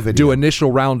promo video, do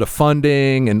initial round of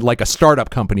funding, and like a startup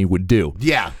company would do.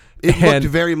 Yeah. It looked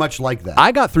very much like that.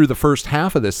 I got through the first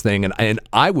half of this thing, and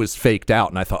I was faked out,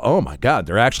 and I thought, oh, my God,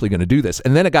 they're actually going to do this.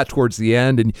 And then it got towards the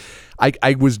end, and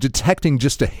I was detecting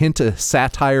just a hint of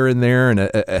satire in there and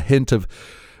a hint of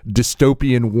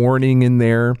dystopian warning in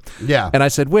there. Yeah. And I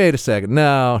said, wait a second.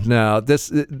 No,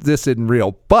 this isn't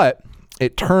real. But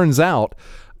it turns out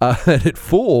that it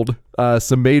fooled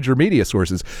some major media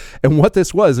sources. And what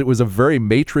this was, it was a very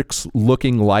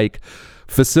Matrix-looking like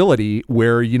facility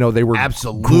where they were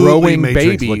growing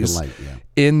babies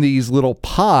in these little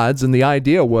pods, and the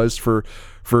idea was for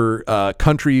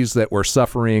countries that were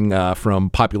suffering from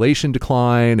population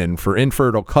decline, and for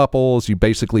infertile couples, you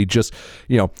basically just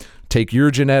take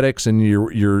your genetics and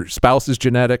your spouse's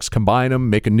genetics, combine them,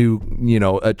 make a new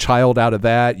a child out of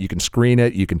that. You can screen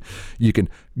it. You can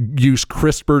use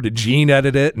CRISPR to gene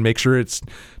edit it and make sure it's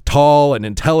tall and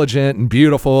intelligent and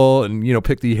beautiful, and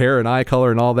pick the hair and eye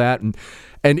color and all that.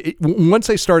 And once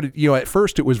they started, at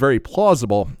first it was very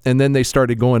plausible, and then they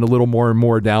started going a little more and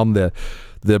more down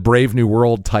the Brave New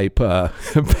World type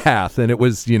path, and it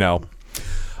was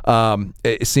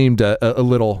it seemed a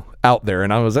little out there,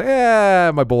 and I was like,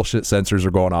 my bullshit sensors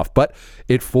are going off. But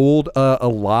it fooled a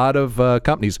lot of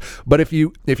companies. But if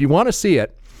you want to see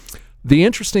it, the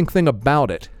interesting thing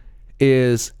about it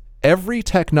is every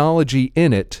technology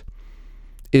in it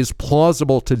is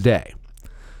plausible today.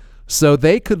 So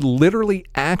they could literally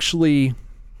actually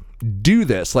do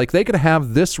this. Like, they could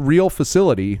have this real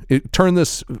facility, turn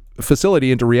this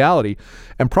facility into reality,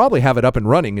 and probably have it up and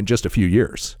running in just a few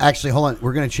years. Actually, hold on.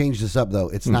 We're going to change this up, though.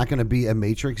 It's not going to be a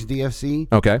Matrix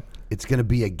DFC. Okay. It's going to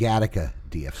be a Gattaca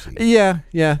DFC.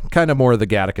 Yeah, kind of more of the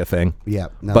Gattaca thing. Yeah,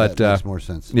 no, But, that makes more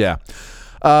sense. Yeah.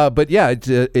 But yeah,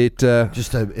 it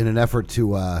Just in an effort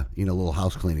to, a little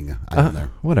house cleaning item there.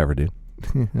 whatever, dude.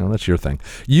 That's your thing.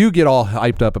 You get all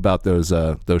hyped up about those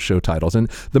show titles, and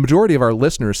the majority of our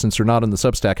listeners, since they're not on the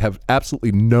Substack, have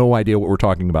absolutely no idea what we're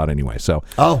talking about anyway. So,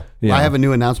 Oh, Yeah. I have a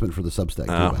new announcement for the Substack, too,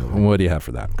 by the way. what do you have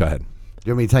for that? Go ahead. Do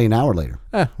you want me to tell you now or later?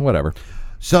 Whatever.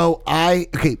 So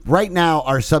right now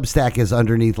our Substack is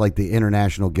underneath like the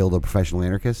International Guild of Professional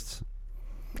Anarchists.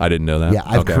 I didn't know that. Yeah,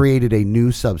 I've Okay. created a new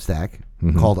Substack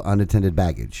called Unattended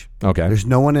Baggage. Okay. There's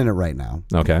no one in it right now.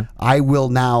 Okay. I will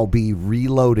now be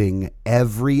reloading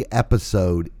every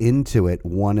episode into it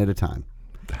one at a time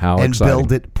How and exciting.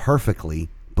 build it perfectly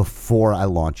before I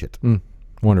launch it.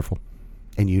 Wonderful.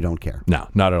 And you don't care. No,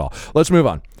 not at all. Let's move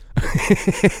on.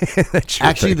 That's your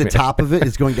Actually, thing, the man. top of it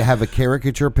is going to have a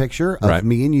caricature picture of Right.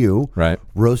 me and you Right.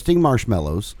 roasting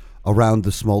marshmallows around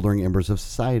the smoldering embers of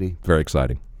society. Very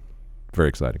exciting. Very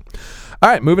exciting. All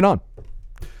right, moving on.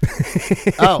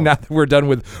 Oh, Now that we're done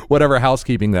with whatever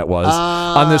housekeeping that was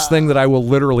on this thing that I will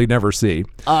literally never see.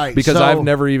 All right, because so- I've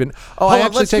never even. Oh, hold I on,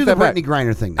 actually let's take do the that back. Brittany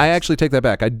Griner thing next. I actually take that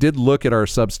back. I did look at our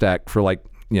Substack for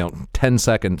 10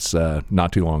 seconds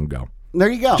not too long ago, There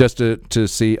you go. just to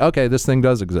see. Okay, this thing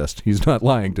does exist. He's not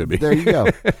lying to me. There you go.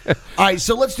 All right,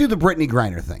 so let's do the Brittany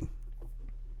Griner thing.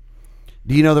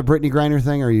 Do you know the Brittany Griner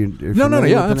thing? Are you No. familiar Yeah, with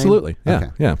the name? absolutely. Yeah, Okay.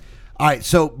 yeah. All right,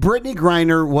 so Brittany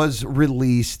Griner was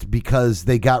released because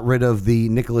they got rid of the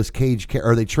Nicolas Cage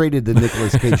or they traded the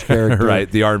Nicolas Cage character, Right,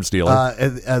 the arms dealer.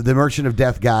 the Merchant of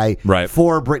Death guy, Right.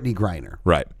 for Brittany Griner.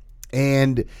 Right.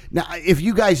 And now, if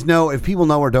you guys know, if people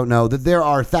know or don't know, that there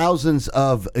are thousands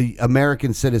of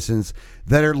American citizens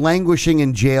that are languishing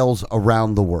in jails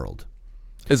around the world.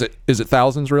 Is it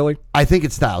thousands really? I think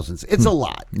it's thousands. It's a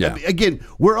lot. Yeah. I mean, again,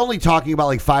 we're only talking about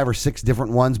like 5 or 6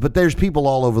 different ones, but there's people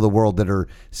all over the world that are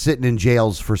sitting in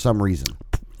jails for some reason.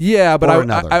 Yeah, but Or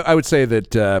another. I would say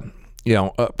that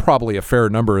probably a fair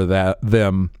number of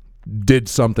them did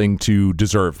something to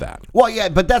deserve that. Well, yeah,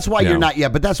 but that's why you're Yeah. not. Yeah,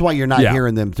 but that's why you're not Yeah.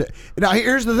 hearing them. Now,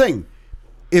 here's the thing: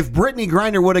 if Brittany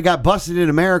Griner would have got busted in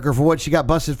America for what she got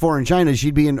busted for in China,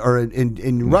 she'd be in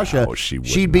Russia. No, she would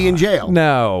she'd be in not. jail.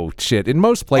 No shit. In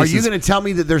most Are places, you going to tell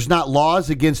me that there's not laws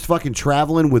against fucking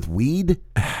traveling with weed?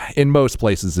 in most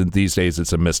places these days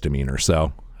it's a misdemeanor.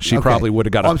 So she Okay. probably would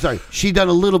have got. Oh, I'm sorry. She done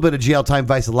a little bit of jail time,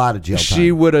 vice a lot of jail time.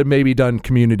 She would have maybe done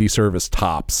community service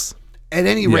tops. At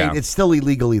any rate, Yeah. it's still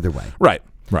illegal either way. Right.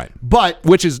 Right. But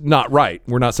Which is not right.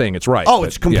 We're not saying it's right. oh, but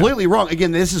it's completely wrong.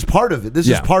 Again, this is part of it. This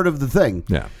is Yeah. part of the thing.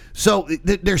 Yeah. So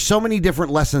there's so many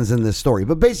different lessons in this story.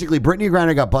 But basically, Brittany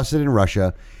Griner got busted in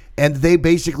Russia, and they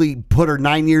basically put her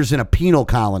 9 years in a penal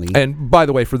colony. And by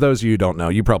the way, for those of you who don't know,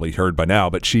 you probably heard by now,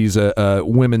 but she's a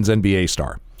women's NBA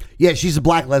star. Yeah, she's a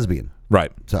black lesbian.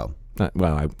 Right. So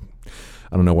Well,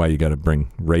 I don't know why you got to bring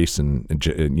race and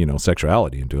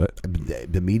sexuality into it.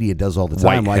 the media does all the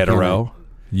time. White Why can't hetero,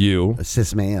 you a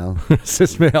cis male.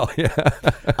 cis male. Yeah.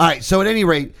 All right. So at any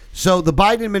rate, so the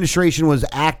Biden administration was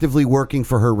actively working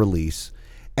for her release.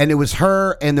 And it was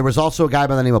her, and there was also a guy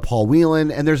by the name of Paul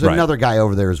Whelan, and there's Right. another guy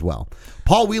over there as well.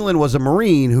 Paul Whelan was a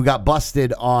Marine who got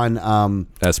busted on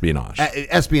Espionage.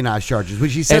 espionage charges,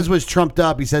 which he says was trumped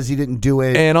up. He says he didn't do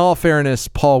it. In all fairness,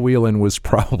 Paul Whelan was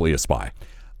probably a spy.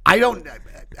 I don't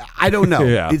know.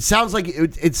 Yeah. It sounds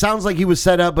like he was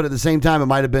set up, but at the same time, it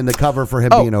might have been the cover for him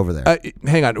being over there.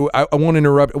 Hang on. I won't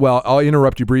interrupt. Well, I'll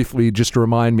interrupt you briefly just to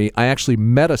remind me. I actually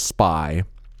met a spy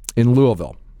in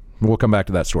Louisville. We'll come back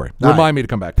to that story. All Remind right. me to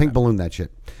come back to Pink that. balloon that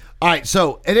shit. All right.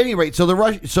 So at any rate, so the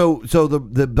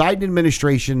Biden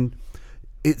administration,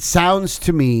 it sounds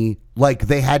to me like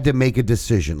they had to make a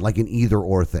decision, like an either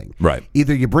or thing. Right.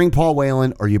 Either you bring Paul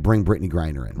Whelan or you bring Brittany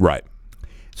Griner in. Right.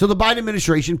 So the Biden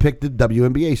administration picked the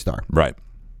WNBA star. Right.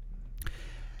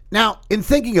 Now, in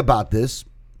thinking about this,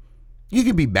 you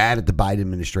can be mad at the Biden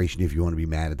administration if you want to be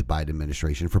mad at the Biden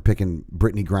administration for picking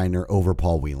Brittany Griner over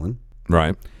Paul Whelan.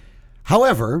 Right.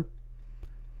 However,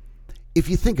 if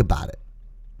you think about it,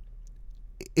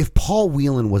 if Paul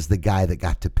Whelan was the guy that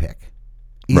got to pick,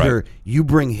 either Right. you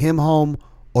bring him home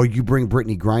or you bring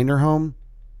Brittany Griner home,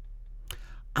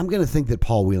 I'm going to think that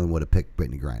Paul Whelan would have picked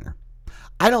Brittany Griner.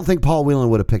 I don't think Paul Whelan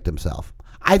would have picked himself.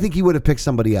 I think he would have picked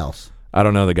somebody else. I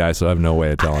don't know the guy, so I have no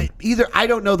way of telling. I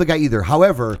don't know the guy either.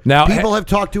 However, Now- people have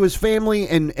talked to his family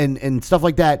and stuff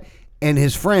like that, and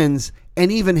his friends,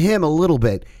 and even him a little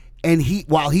bit. And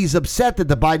while he's upset that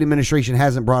the Biden administration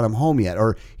hasn't brought him home yet,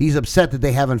 or he's upset that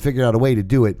they haven't figured out a way to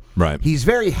do it, Right. he's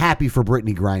very happy for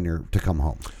Brittany Griner to come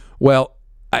home. Well,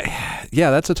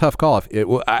 that's a tough call.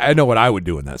 I know what I would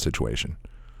do in that situation.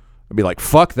 I'd be like,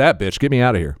 fuck that bitch. Get me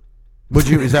out of here. Would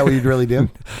you? Is that what you'd really do?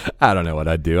 I don't know what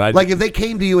I'd do. Like if they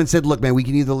came to you and said, "Look, man, we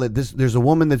can either let this. There's a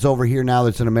woman that's over here now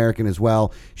that's an American as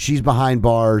well. She's behind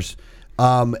bars,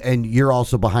 and you're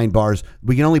also behind bars.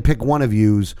 We can only pick one of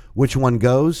yous. Which one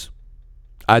goes?"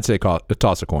 I'd say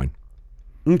toss a coin.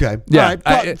 Okay. Yeah,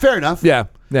 All right. Fair enough. Yeah.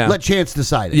 Let chance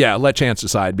decide it. Yeah, let chance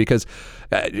decide because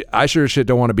I sure as shit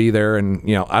don't want to be there, and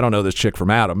I don't know this chick from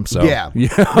Adam, so Yeah. You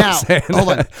know what I'm Now, saying? hold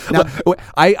on. Now,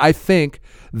 I think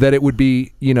that it would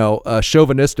be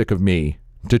chauvinistic of me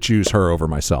to choose her over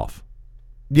myself.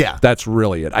 yeah. That's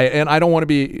really it. I don't want to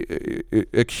be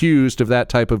accused of that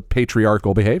type of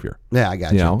patriarchal behavior. Yeah, I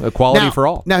got you. Equality Now- for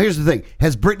all. Now, here's the thing: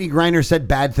 has Brittany Griner said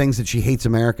bad things that she hates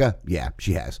America? Yeah,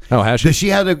 she has. Oh, has she? Does she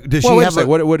have a? Does Well, she wait a have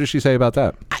second. What does she say about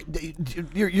that?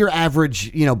 your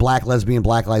average, black lesbian,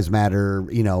 Black Lives Matter,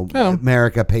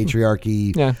 America,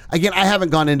 patriarchy. Yeah. Again, I haven't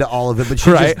gone into all of it, but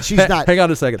she's not. Hang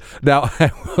on a second. Now,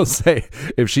 I will say,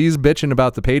 if she's bitching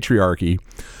about the patriarchy,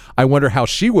 I wonder how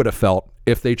she would have felt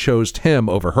if they chose him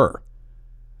over her.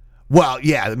 Well,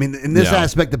 yeah. I mean, in this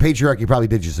aspect, the patriarchy probably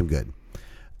did you some good.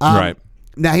 Right.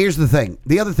 Now, here's the thing.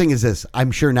 The other thing is this.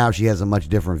 I'm sure now she has a much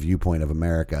different viewpoint of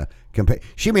America.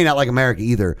 She may not like America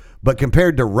either, but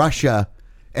compared to Russia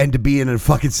and to being in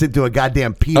fucking sent to a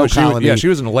goddamn penal colony. She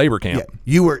was in a labor camp.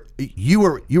 Yeah, you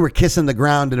were kissing the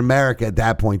ground in America at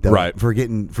that point, though, right? For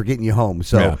getting you home.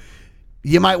 So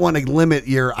you might want to limit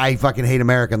your "I fucking hate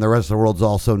America" and the rest of the world's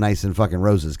all so nice and fucking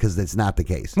roses, because that's not the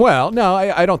case. Well, no,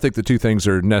 I don't think the two things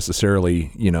are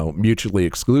necessarily mutually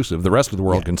exclusive. The rest of the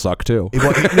world can suck too.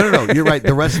 No, you're right.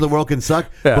 The rest of the world can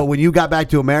suck, but when you got back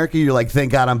to America, you're like,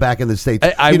 thank God I'm back in the States.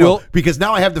 I will, because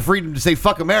now I have the freedom to say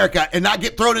fuck America and not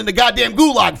get thrown in the goddamn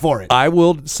gulag for it. I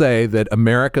will say that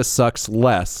America sucks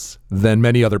less than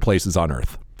many other places on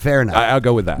Earth. Fair enough. I'll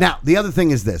go with that. Now, the other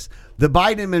thing is this. The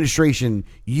Biden administration,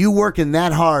 you working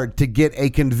that hard to get a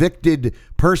convicted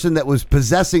person that was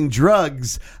possessing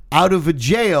drugs out of a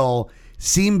jail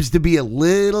seems to be a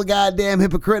little goddamn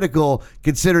hypocritical,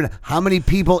 considering how many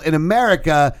people in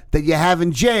America that you have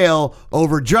in jail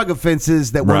over drug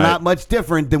offenses that were not much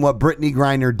different than what Brittany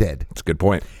Griner did. That's a good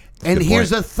point. And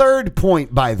here's a third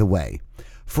point, by the way.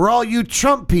 For all you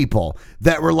Trump people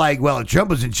that were like, well, if Trump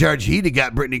was in charge, he'd have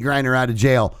got Brittany Griner out of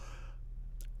jail.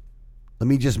 Let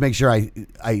me just make sure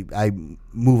I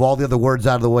move all the other words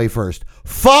out of the way first.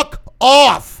 Fuck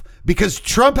off! Because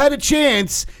Trump had a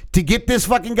chance to get this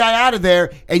fucking guy out of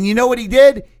there, and you know what he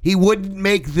did? He wouldn't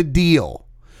make the deal.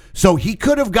 So he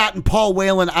could have gotten Paul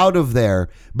Whelan out of there,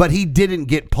 but he didn't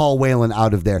get Paul Whelan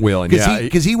out of there. Whelan,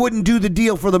 because he wouldn't do the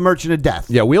deal for the Merchant of Death.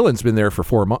 Yeah, Whelan's been there for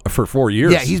 4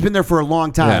 years. Yeah, he's been there for a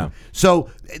long time. Yeah. So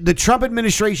the Trump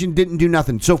administration didn't do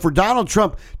nothing. So for Donald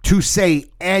Trump to say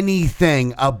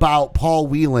anything about Paul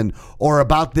Whelan or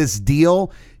about this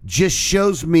deal just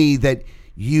shows me that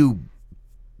you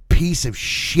piece of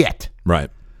shit. Right.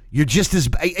 You're just as,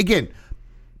 again,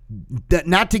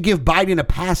 not to give Biden a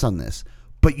pass on this,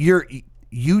 but you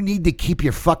need to keep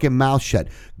your fucking mouth shut.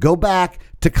 Go back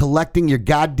to collecting your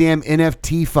goddamn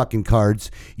NFT fucking cards,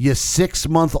 you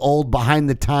 6-month-old behind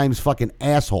the times fucking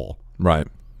asshole. Right.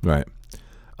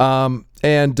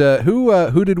 And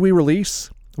who did we release?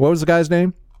 What was the guy's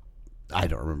name? I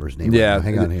don't remember his name. Yeah, right now.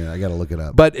 Hang on here. I got to look it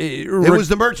up. But it was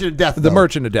the Merchant of Death. The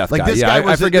Merchant of Death. Like guy. this Yeah, guy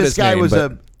was. I forget this his guy name, was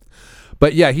but, a.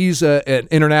 But yeah, he's an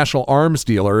international arms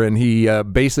dealer, and he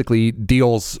basically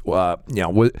deals.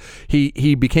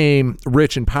 He became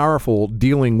rich and powerful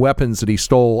dealing weapons that he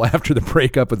stole after the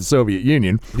breakup of the Soviet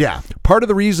Union. Yeah. Part of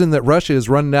the reason that Russia is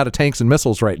running out of tanks and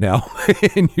missiles right now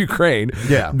in Ukraine.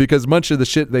 Yeah. Because much of the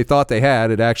shit they thought they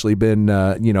had actually been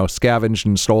scavenged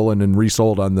and stolen and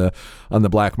resold on the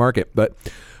black market. But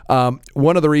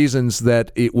one of the reasons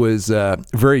that it was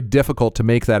very difficult to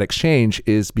make that exchange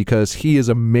is because he is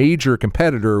a major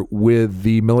competitor with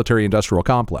the military-industrial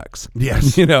complex.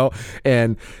 Yes.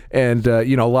 And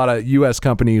a lot of U.S.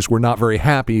 companies were not very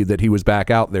happy that he was back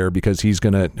out there because he's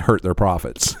going to hurt their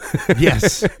profits.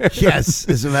 Yes.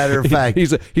 As a matter of fact.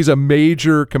 He's a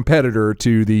major competitor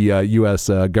to the U.S.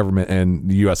 government and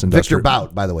the U.S. industrial. Victor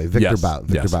Bout, by the way. Victor Yes. Bout.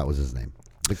 Victor Yes. Bout was his name.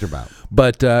 Victor Bout.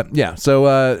 But,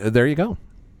 so there you go.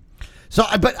 So,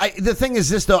 the thing is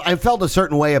this, though, I felt a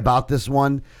certain way about this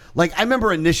one. Like, I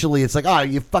remember initially, it's like,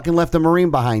 you fucking left the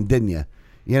Marine behind, didn't you?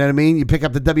 You know what I mean? You pick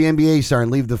up the WNBA star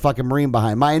and leave the fucking Marine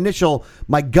behind.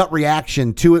 My gut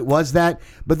reaction to it was that.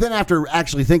 But then after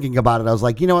actually thinking about it, I was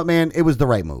like, you know what, man? It was the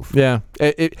right move. Yeah.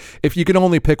 If you can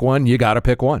only pick one, you got to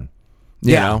pick one.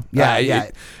 You know?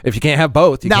 If you can't have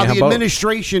both, you can't have both.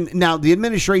 The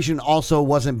administration also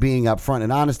wasn't being upfront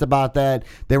and honest about that.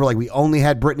 They were like, we only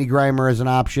had Brittany Griner as an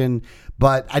option,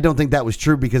 but I don't think that was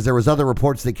true because there was other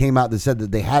reports that came out that said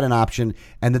that they had an option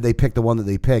and that they picked the one that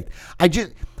they picked.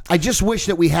 I just wish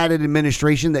that we had an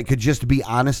administration that could just be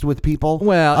honest with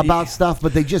people about stuff,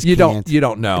 but they just can't. You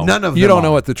don't know. None of them You don't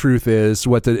know what the truth is.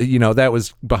 That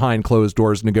was behind closed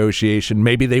doors negotiation.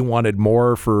 Maybe they wanted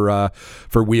more for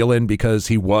Whelan because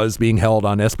he was being held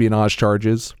on espionage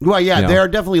charges. Well, yeah, they are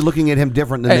definitely looking at him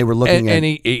different than they were looking at. And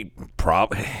he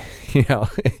probably,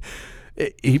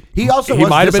 He also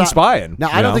might have been spying. Now,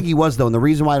 I don't think he was, though, and the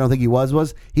reason why I don't think he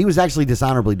was he was actually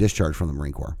dishonorably discharged from the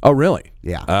Marine Corps. Oh, really?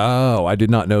 Yeah. Oh, I did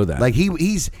not know that. Like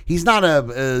he's not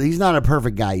a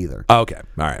perfect guy either. Okay, all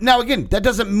right. Now, again, that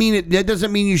doesn't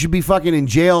mean you should be fucking in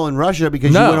jail in Russia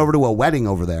because you went over to a wedding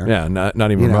over there. Yeah,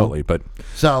 not even remotely, but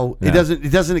so it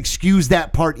doesn't excuse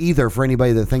that part either for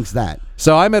anybody that thinks that.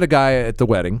 So I met a guy at the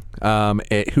wedding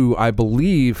who I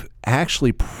believe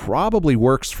actually probably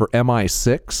works for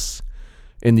MI6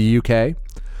 in the UK.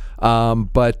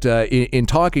 But in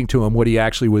talking to him, what he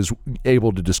actually was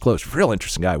able to disclose, real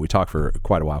interesting guy, we talked for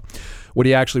quite a while, what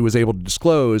he actually was able to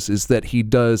disclose is that he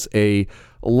does a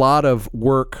lot of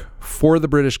work for the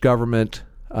British government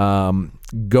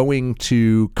going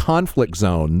to conflict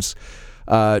zones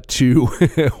to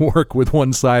work with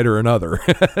one side or another,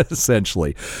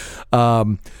 essentially.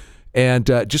 And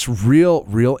just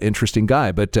real interesting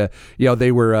guy. But,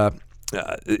 they were...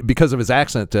 because of his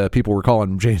accent, people were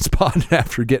calling him James Bond.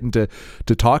 After getting to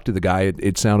talk to the guy,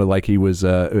 it sounded like he was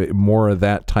more of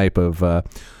that type of a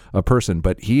person.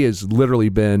 But he has literally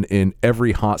been in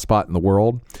every hot spot in the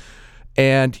world.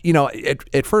 And,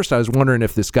 at first I was wondering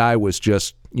if this guy was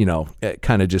just,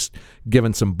 kind of just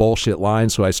giving some bullshit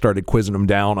lines. So I started quizzing him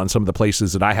down on some of the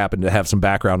places that I happen to have some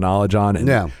background knowledge on.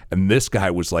 And this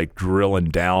guy was like drilling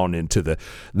down into the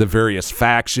various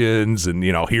factions and,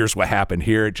 here's what happened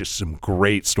here. Just some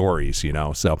great stories,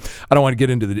 So I don't want to get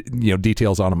into the,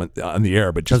 details on them on the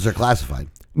air, but just. Because they're classified.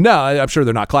 No, I'm sure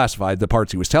they're not classified, the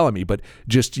parts he was telling me, but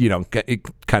just, it's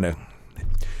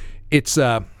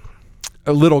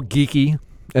a little geeky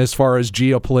as far as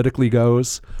geopolitically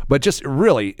goes, but just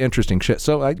really interesting shit.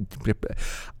 So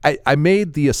I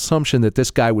made the assumption that this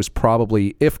guy was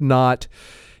probably, if not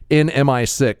in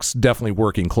MI6, definitely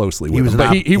working closely with him.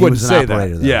 But he wouldn't say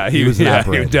that. Yeah, he was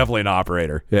definitely an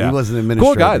operator. Yeah. He was an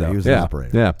administrator. Cool guy, though. He was an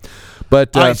operator. Yeah.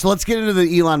 But, all right, so let's get into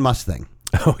the Elon Musk thing.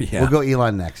 Oh, yeah. We'll go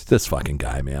Elon next. This fucking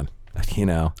guy, man.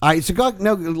 All right, so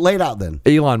lay it out then.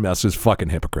 Elon Musk is fucking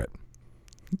hypocrite.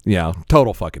 Yeah,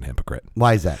 total fucking hypocrite.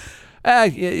 Why is that?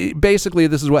 Basically,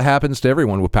 this is what happens to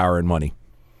everyone with power and money.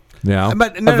 Yeah,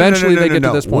 but eventually they get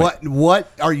to this point.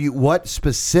 What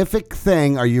specific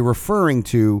thing are you referring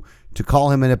to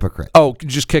call him an hypocrite? Oh,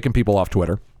 just kicking people off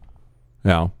Twitter.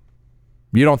 No.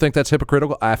 You don't think that's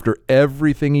hypocritical? After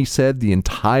everything he said, the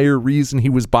entire reason he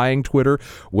was buying Twitter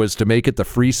was to make it the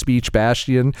free speech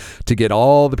bastion, to get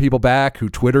all the people back who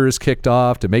Twitter has kicked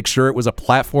off, to make sure it was a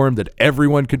platform that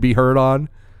everyone could be heard on.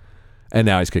 And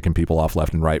now he's kicking people off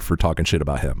left and right for talking shit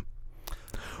about him.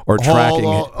 Or tracking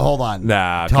him. Hold on.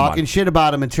 Nah, talking shit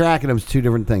about him and tracking him is two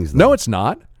different things. Though. No, it's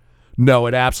not. No,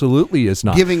 it absolutely is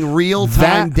not. Giving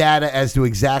real-time data as to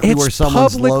exactly where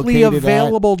someone's located. It's publicly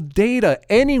available data.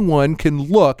 Anyone can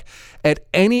look at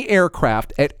any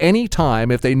aircraft at any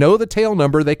time. If they know the tail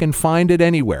number, they can find it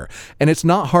anywhere. And it's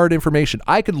not hard information.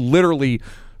 I could literally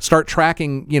start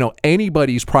tracking,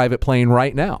 anybody's private plane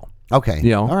right now.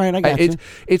 Okay. All right, I got you.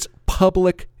 It's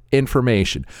public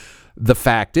information. The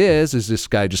fact is this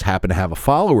guy just happened to have a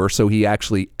follower, so he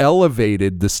actually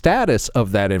elevated the status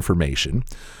of that information.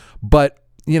 But,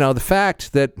 the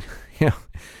fact that,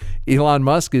 Elon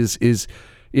Musk is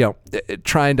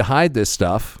trying to hide this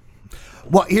stuff.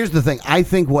 Well, here's the thing. I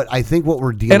think what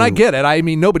we're dealing with. And I get it. I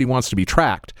mean, nobody wants to be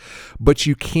tracked. But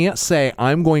you can't say,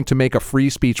 I'm going to make a free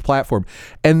speech platform.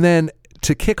 And then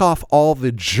to kick off all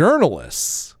the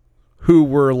journalists who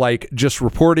were like just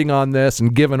reporting on this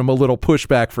and giving them a little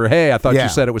pushback for, hey, I thought you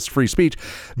said it was free speech,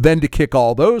 then to kick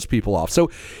all those people off. So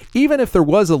even if there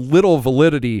was a little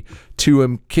validity to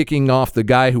him kicking off the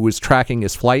guy who was tracking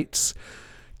his flights,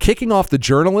 kicking off the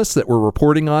journalists that were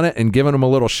reporting on it and giving them a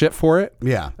little shit for it,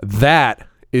 that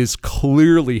is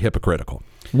clearly hypocritical,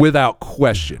 without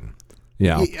question.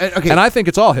 Yeah. Okay. And I think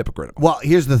it's all hypocritical. Well,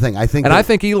 here's the thing. I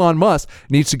think Elon Musk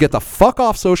needs to get the fuck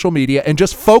off social media and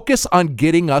just focus on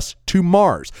getting us to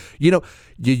Mars. You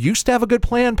used to have a good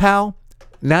plan, pal.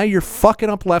 Now you're fucking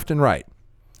up left and right.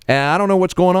 And I don't know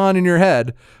what's going on in your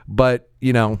head, but,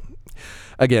 again,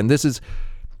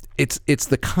 it's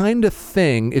the kind of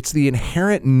thing, it's the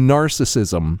inherent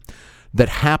narcissism that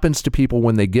happens to people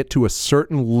when they get to a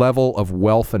certain level of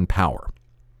wealth and power.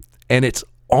 And it's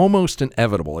almost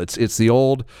inevitable. It's the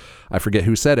old, I forget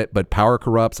who said it, but power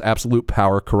corrupts, absolute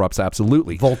power corrupts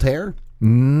absolutely. Voltaire?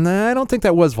 Nah, I don't think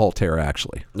that was Voltaire,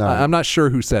 actually. No. I'm not sure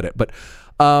who said it, but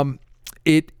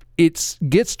it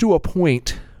gets to a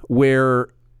point where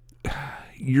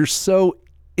you're so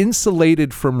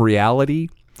insulated from reality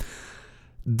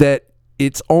that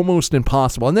it's almost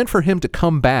impossible. And then for him to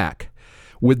come back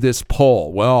with this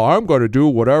poll, well, I'm going to do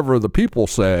whatever the people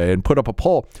say and put up a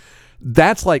poll,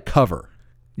 that's like cover.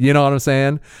 You know what I'm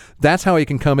saying? That's how he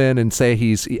can come in and say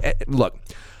look,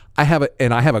 I have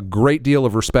a great deal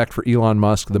of respect for Elon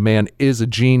Musk. The man is a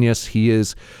genius. He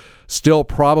is still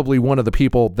probably one of the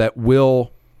people that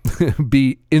will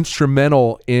be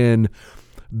instrumental in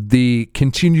the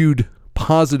continued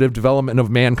positive development of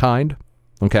mankind.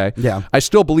 Okay. Yeah. I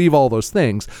still believe all those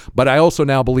things, but I also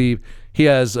now believe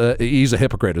he's a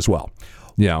hypocrite as well.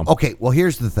 Yeah. Okay. Well,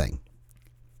 here's the thing.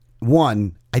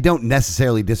 One, I don't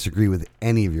necessarily disagree with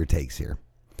any of your takes here.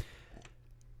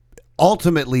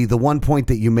 Ultimately, the one point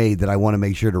that you made that I want to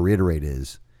make sure to reiterate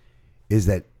is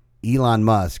that Elon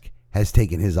Musk has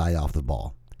taken his eye off the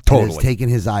ball. Totally. Has taken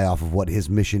his eye off of what his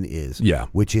mission is. Yeah.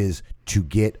 Which is to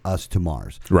get us to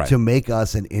Mars. Right. To make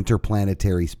us an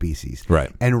interplanetary species.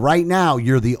 Right. And right now,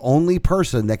 you're the only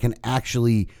person that can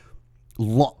actually,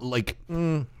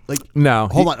 no.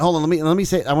 Hold on. Let me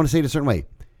say. I want to say it a certain way.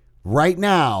 Right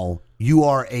now, you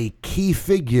are a key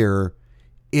figure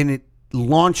in it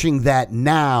launching that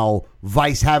now,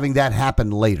 vice having that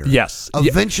happen later. Yes.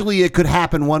 Eventually, it could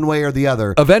happen one way or the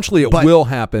other. Eventually, it will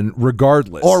happen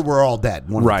regardless. Or we're all dead.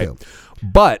 One right. or two.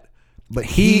 But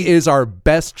he is our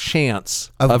best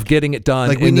chance of getting it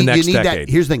done in the next decade.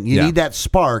 Here's the thing. You need that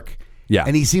spark. Yeah.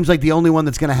 And he seems like the only one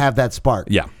that's going to have that spark.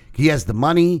 Yeah. He has the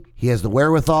money. He has the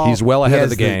wherewithal. He's well ahead of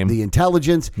the game. The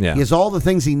intelligence. Yeah. He has all the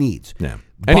things he needs. Yeah.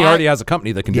 And he already has a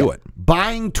company that can do it.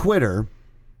 Buying Twitter.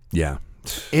 Yeah.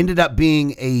 Ended up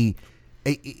being a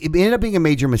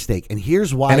major mistake. And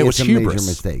here's why it it's was a hubris. major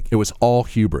mistake. It was all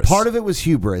hubris. Part of it was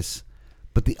hubris,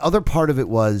 but the other part of it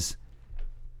was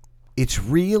it's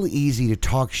real easy to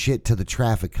talk shit to the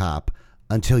traffic cop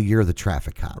until you're the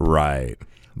traffic cop. Right.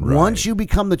 Once you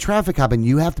become the traffic cop and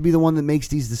you have to be the one that makes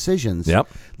these decisions. Yep.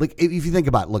 Like if you think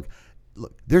about it, look,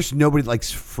 there's nobody that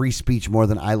likes free speech more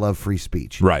than I love free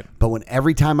speech. Right. But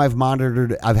every time I've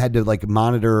had to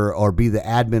monitor or be the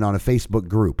admin on a Facebook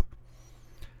group,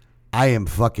 I am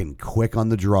fucking quick on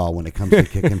the draw when it comes to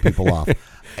kicking people off.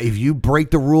 If you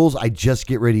break the rules, I just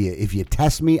get rid of you. If you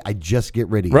test me, I just get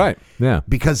rid of you. Right. Yeah.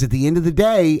 Because at the end of the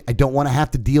day, I don't want to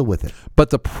have to deal with it. But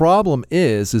the problem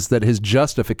is that his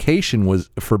justification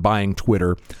for buying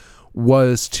Twitter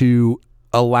was to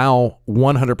allow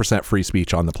 100% free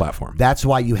speech on the platform. That's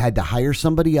why you had to hire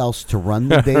somebody else to run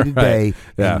the day-to-day,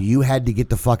 Yeah. and you had to get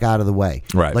the fuck out of the way.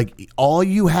 Right. Like, all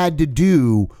you had to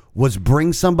do was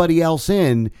bring somebody else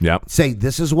in, Yep. say,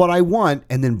 this is what I want,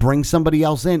 and then bring somebody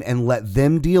else in and let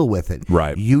them deal with it.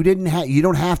 Right. You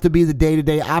don't have to be the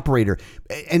day-to-day operator.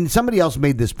 And somebody else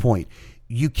made this point.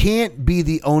 You can't be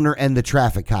the owner and the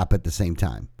traffic cop at the same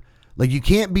time. Like, you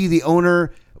can't be the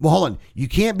owner. Well, hold on. You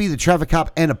can't be the traffic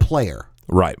cop and a player.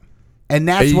 Right. And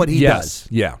that's what he Yes. does.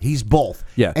 Yeah. He's both.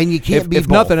 Yeah. And you can't be if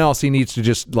both. nothing else, he needs to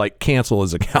just cancel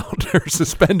his account or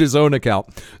suspend his own account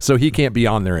so he can't be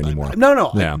on there anymore.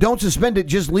 No. Yeah. Don't suspend it.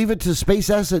 Just leave it to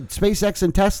SpaceX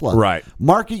and Tesla. Right.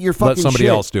 Market your fucking Let somebody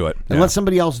shit else do it. And Yeah. let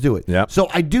somebody else do it. Yep. So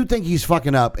I do think he's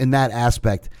fucking up in that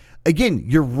aspect. Again,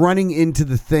 you're running into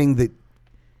the thing that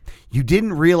you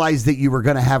didn't realize that you were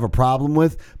going to have a problem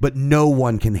with, but no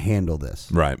one can handle this.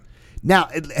 Right. Now,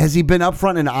 has he been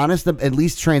upfront and honest, at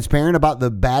least transparent about the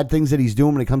bad things that he's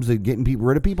doing when it comes to getting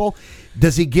rid of people?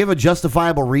 Does he give a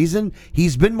justifiable reason?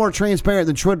 He's been more transparent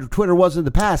than Twitter was in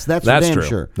the past. That's for damn true.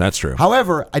 sure. That's true.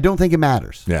 However, I don't think it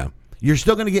matters. Yeah. You're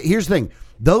still going to get. Here's the thing: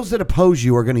 those that oppose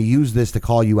you are going to use this to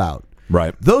call you out.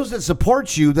 Right. Those that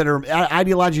support you, that are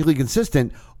ideologically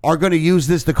consistent, are going to use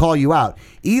this to call you out.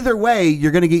 Either way,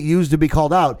 you're going to get used to be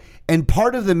called out. And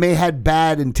part of them may have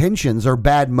bad intentions or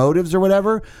bad motives or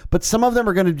whatever, but some of them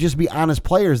are going to just be honest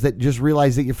players that just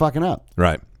realize that you're fucking up.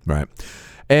 Right. Right.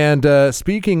 And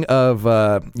speaking of,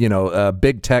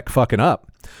 big tech fucking up,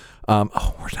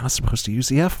 we're not supposed to use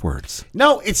the F words.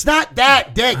 No, it's not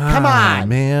that, Dick. Come on,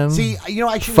 man. See,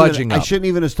 I shouldn't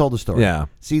even have told the story. Yeah.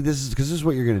 See, this is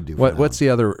what you're going to do. What's the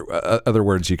other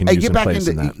words you can use in place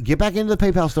in that? Get back into the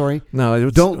PayPal story. No,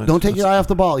 don't take your eye off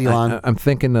the ball, Elon. I'm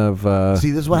thinking of.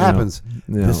 See, this is what happens.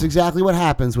 Yeah. This is exactly what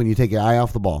happens when you take your eye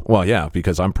off the ball. Well, yeah,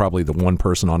 because I'm probably the one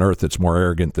person on earth that's more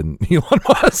arrogant than Elon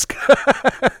Musk.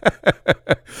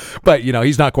 But,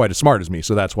 he's not quite as smart as me,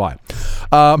 so that's why.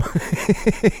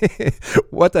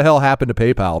 What the hell happened to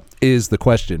PayPal is the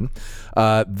question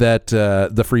that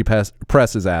the Free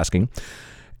Press is asking.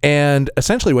 And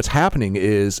essentially what's happening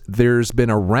is there's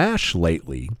been a rash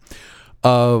lately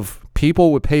of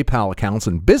people with PayPal accounts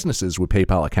and businesses with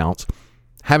PayPal accounts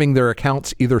having their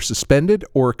accounts either suspended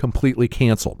or completely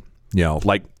canceled,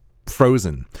 like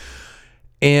frozen.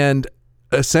 And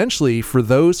essentially, for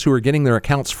those who are getting their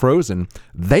accounts frozen,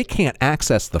 they can't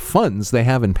access the funds they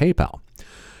have in PayPal.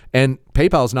 And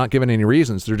PayPal is not giving any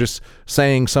reasons. They're just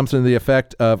saying something to the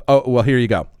effect of, oh, well, here you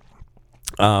go.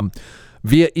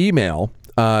 Via email,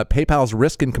 PayPal's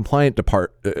risk and compliance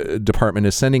department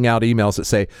is sending out emails that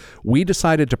say, we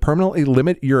decided to permanently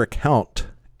limit your account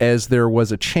as there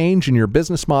was a change in your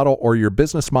business model or your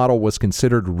business model was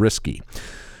considered risky.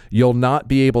 You'll not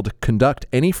be able to conduct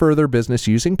any further business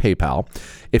using PayPal.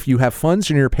 If you have funds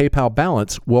in your PayPal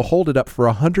balance, we'll hold it up for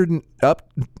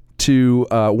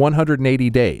 180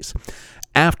 days.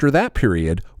 After that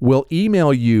period, we'll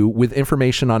email you with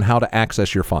information on how to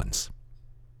access your funds.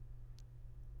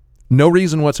 No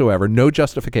reason whatsoever, no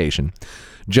justification.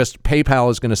 Just PayPal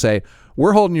is going to say,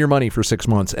 we're holding your money for 6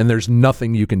 months and there's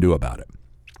nothing you can do about it.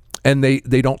 And they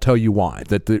don't tell you why,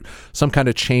 that some kind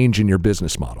of change in your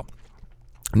business model.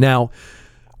 Now,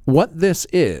 what this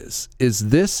is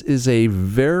a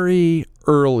very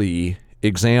early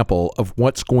example of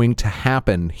what's going to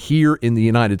happen here in the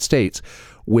United States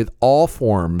with all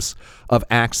forms of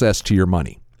access to your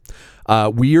money.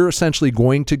 We are essentially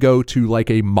going to go to like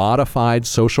a modified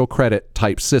social credit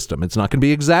type system. It's not going to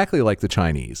be exactly like the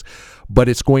Chinese, but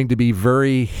it's going to be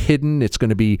very hidden. It's going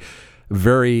to be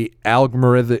very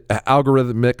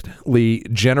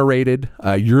algorithmically generated.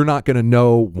 You're not going to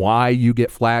know why you get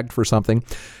flagged for something.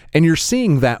 And you're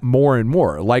seeing that more and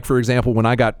more. Like, for example, when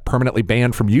I got permanently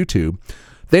banned from YouTube,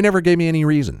 they never gave me any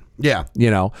reason. Yeah.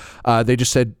 They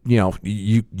just said,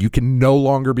 you can no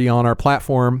longer be on our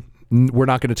platform. We're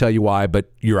not going to tell you why, but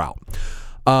you're out.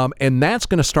 And that's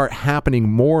going to start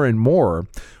happening more and more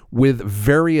with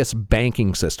various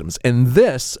banking systems. And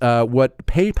this, what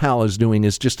PayPal is doing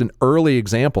is just an early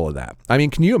example of that. I mean,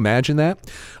 can you imagine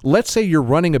that? Let's say you're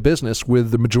running a business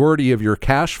with the majority of your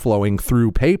cash flowing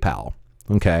through PayPal.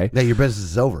 Okay. Yeah, your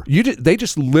business is over. They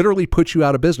just literally put you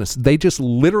out of business. They just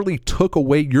literally took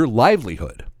away your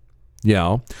livelihood,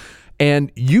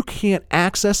 and you can't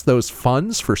access those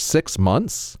funds for 6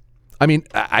 months. I mean,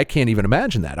 I can't even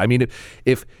imagine that. I mean,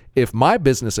 if my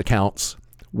business accounts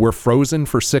were frozen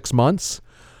for 6 months,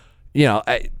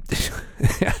 at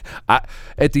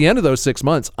the end of those 6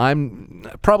 months, I'm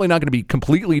probably not going to be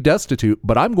completely destitute,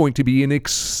 but I'm going to be in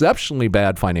exceptionally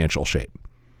bad financial shape.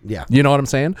 Yeah. You know what I'm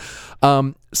saying?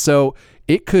 So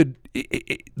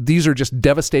these are just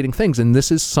devastating things. And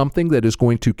this is something that is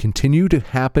going to continue to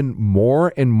happen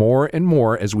more and more and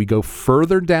more as we go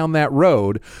further down that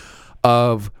road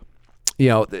of,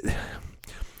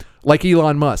 like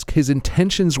Elon Musk, his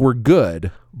intentions were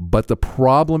good, but the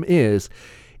problem is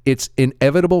it's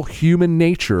inevitable human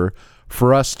nature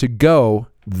for us to go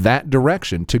that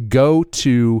direction, to go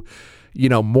to,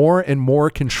 more and more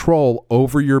control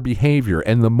over your behavior.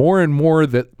 And the more and more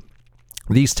that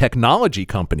these technology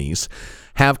companies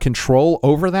have control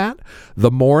over that,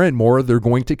 the more and more they're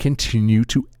going to continue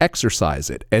to exercise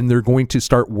it. And they're going to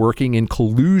start working in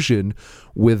collusion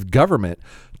with government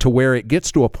to where it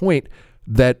gets to a point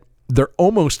that they're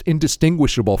almost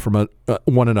indistinguishable from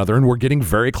one another, and we're getting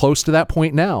very close to that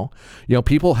point now.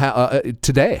 People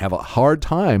today have a hard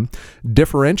time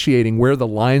differentiating where the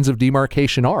lines of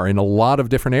demarcation are in a lot of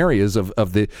different areas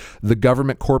of the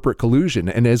government corporate collusion.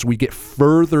 And as we get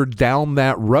further down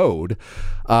that road,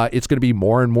 it's going to be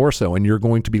more and more so, and you're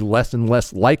going to be less and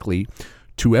less likely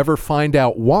to ever find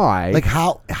out why. Like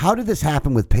how did this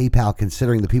happen with PayPal,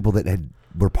 considering the people that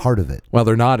were part of it? Well,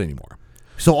 they're not anymore.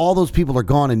 So all those people are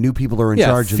gone and new people are in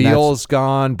charge. Thiel's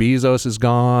gone, Bezos is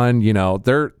gone.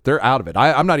 They're out of it.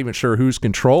 I'm not even sure who's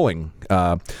controlling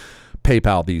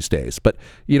PayPal these days. But,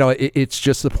 it's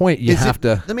just the point.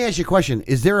 Let me ask you a question.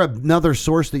 Is there another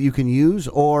source that you can use,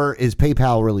 or is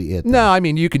PayPal really it? No, I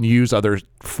mean, you can use other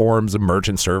forms of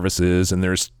merchant services, and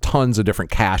there's tons of different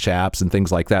cash apps and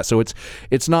things like that. So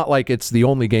it's not like it's the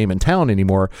only game in town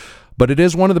anymore. But it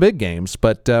is one of the big games.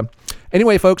 But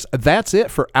anyway, folks, that's it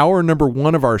for hour number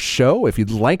 1 of our show. If you'd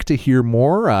like to hear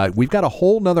more, we've got a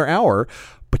whole nother hour,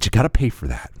 but you got to pay for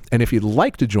that. And if you'd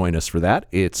like to join us for that,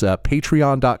 it's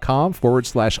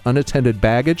patreon.com/unattended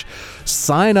baggage.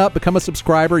 Sign up, become a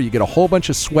subscriber. You get a whole bunch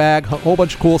of swag, a whole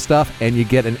bunch of cool stuff, and you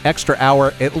get an extra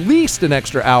hour, at least an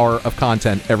extra hour of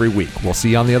content every week. We'll see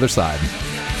you on the other side.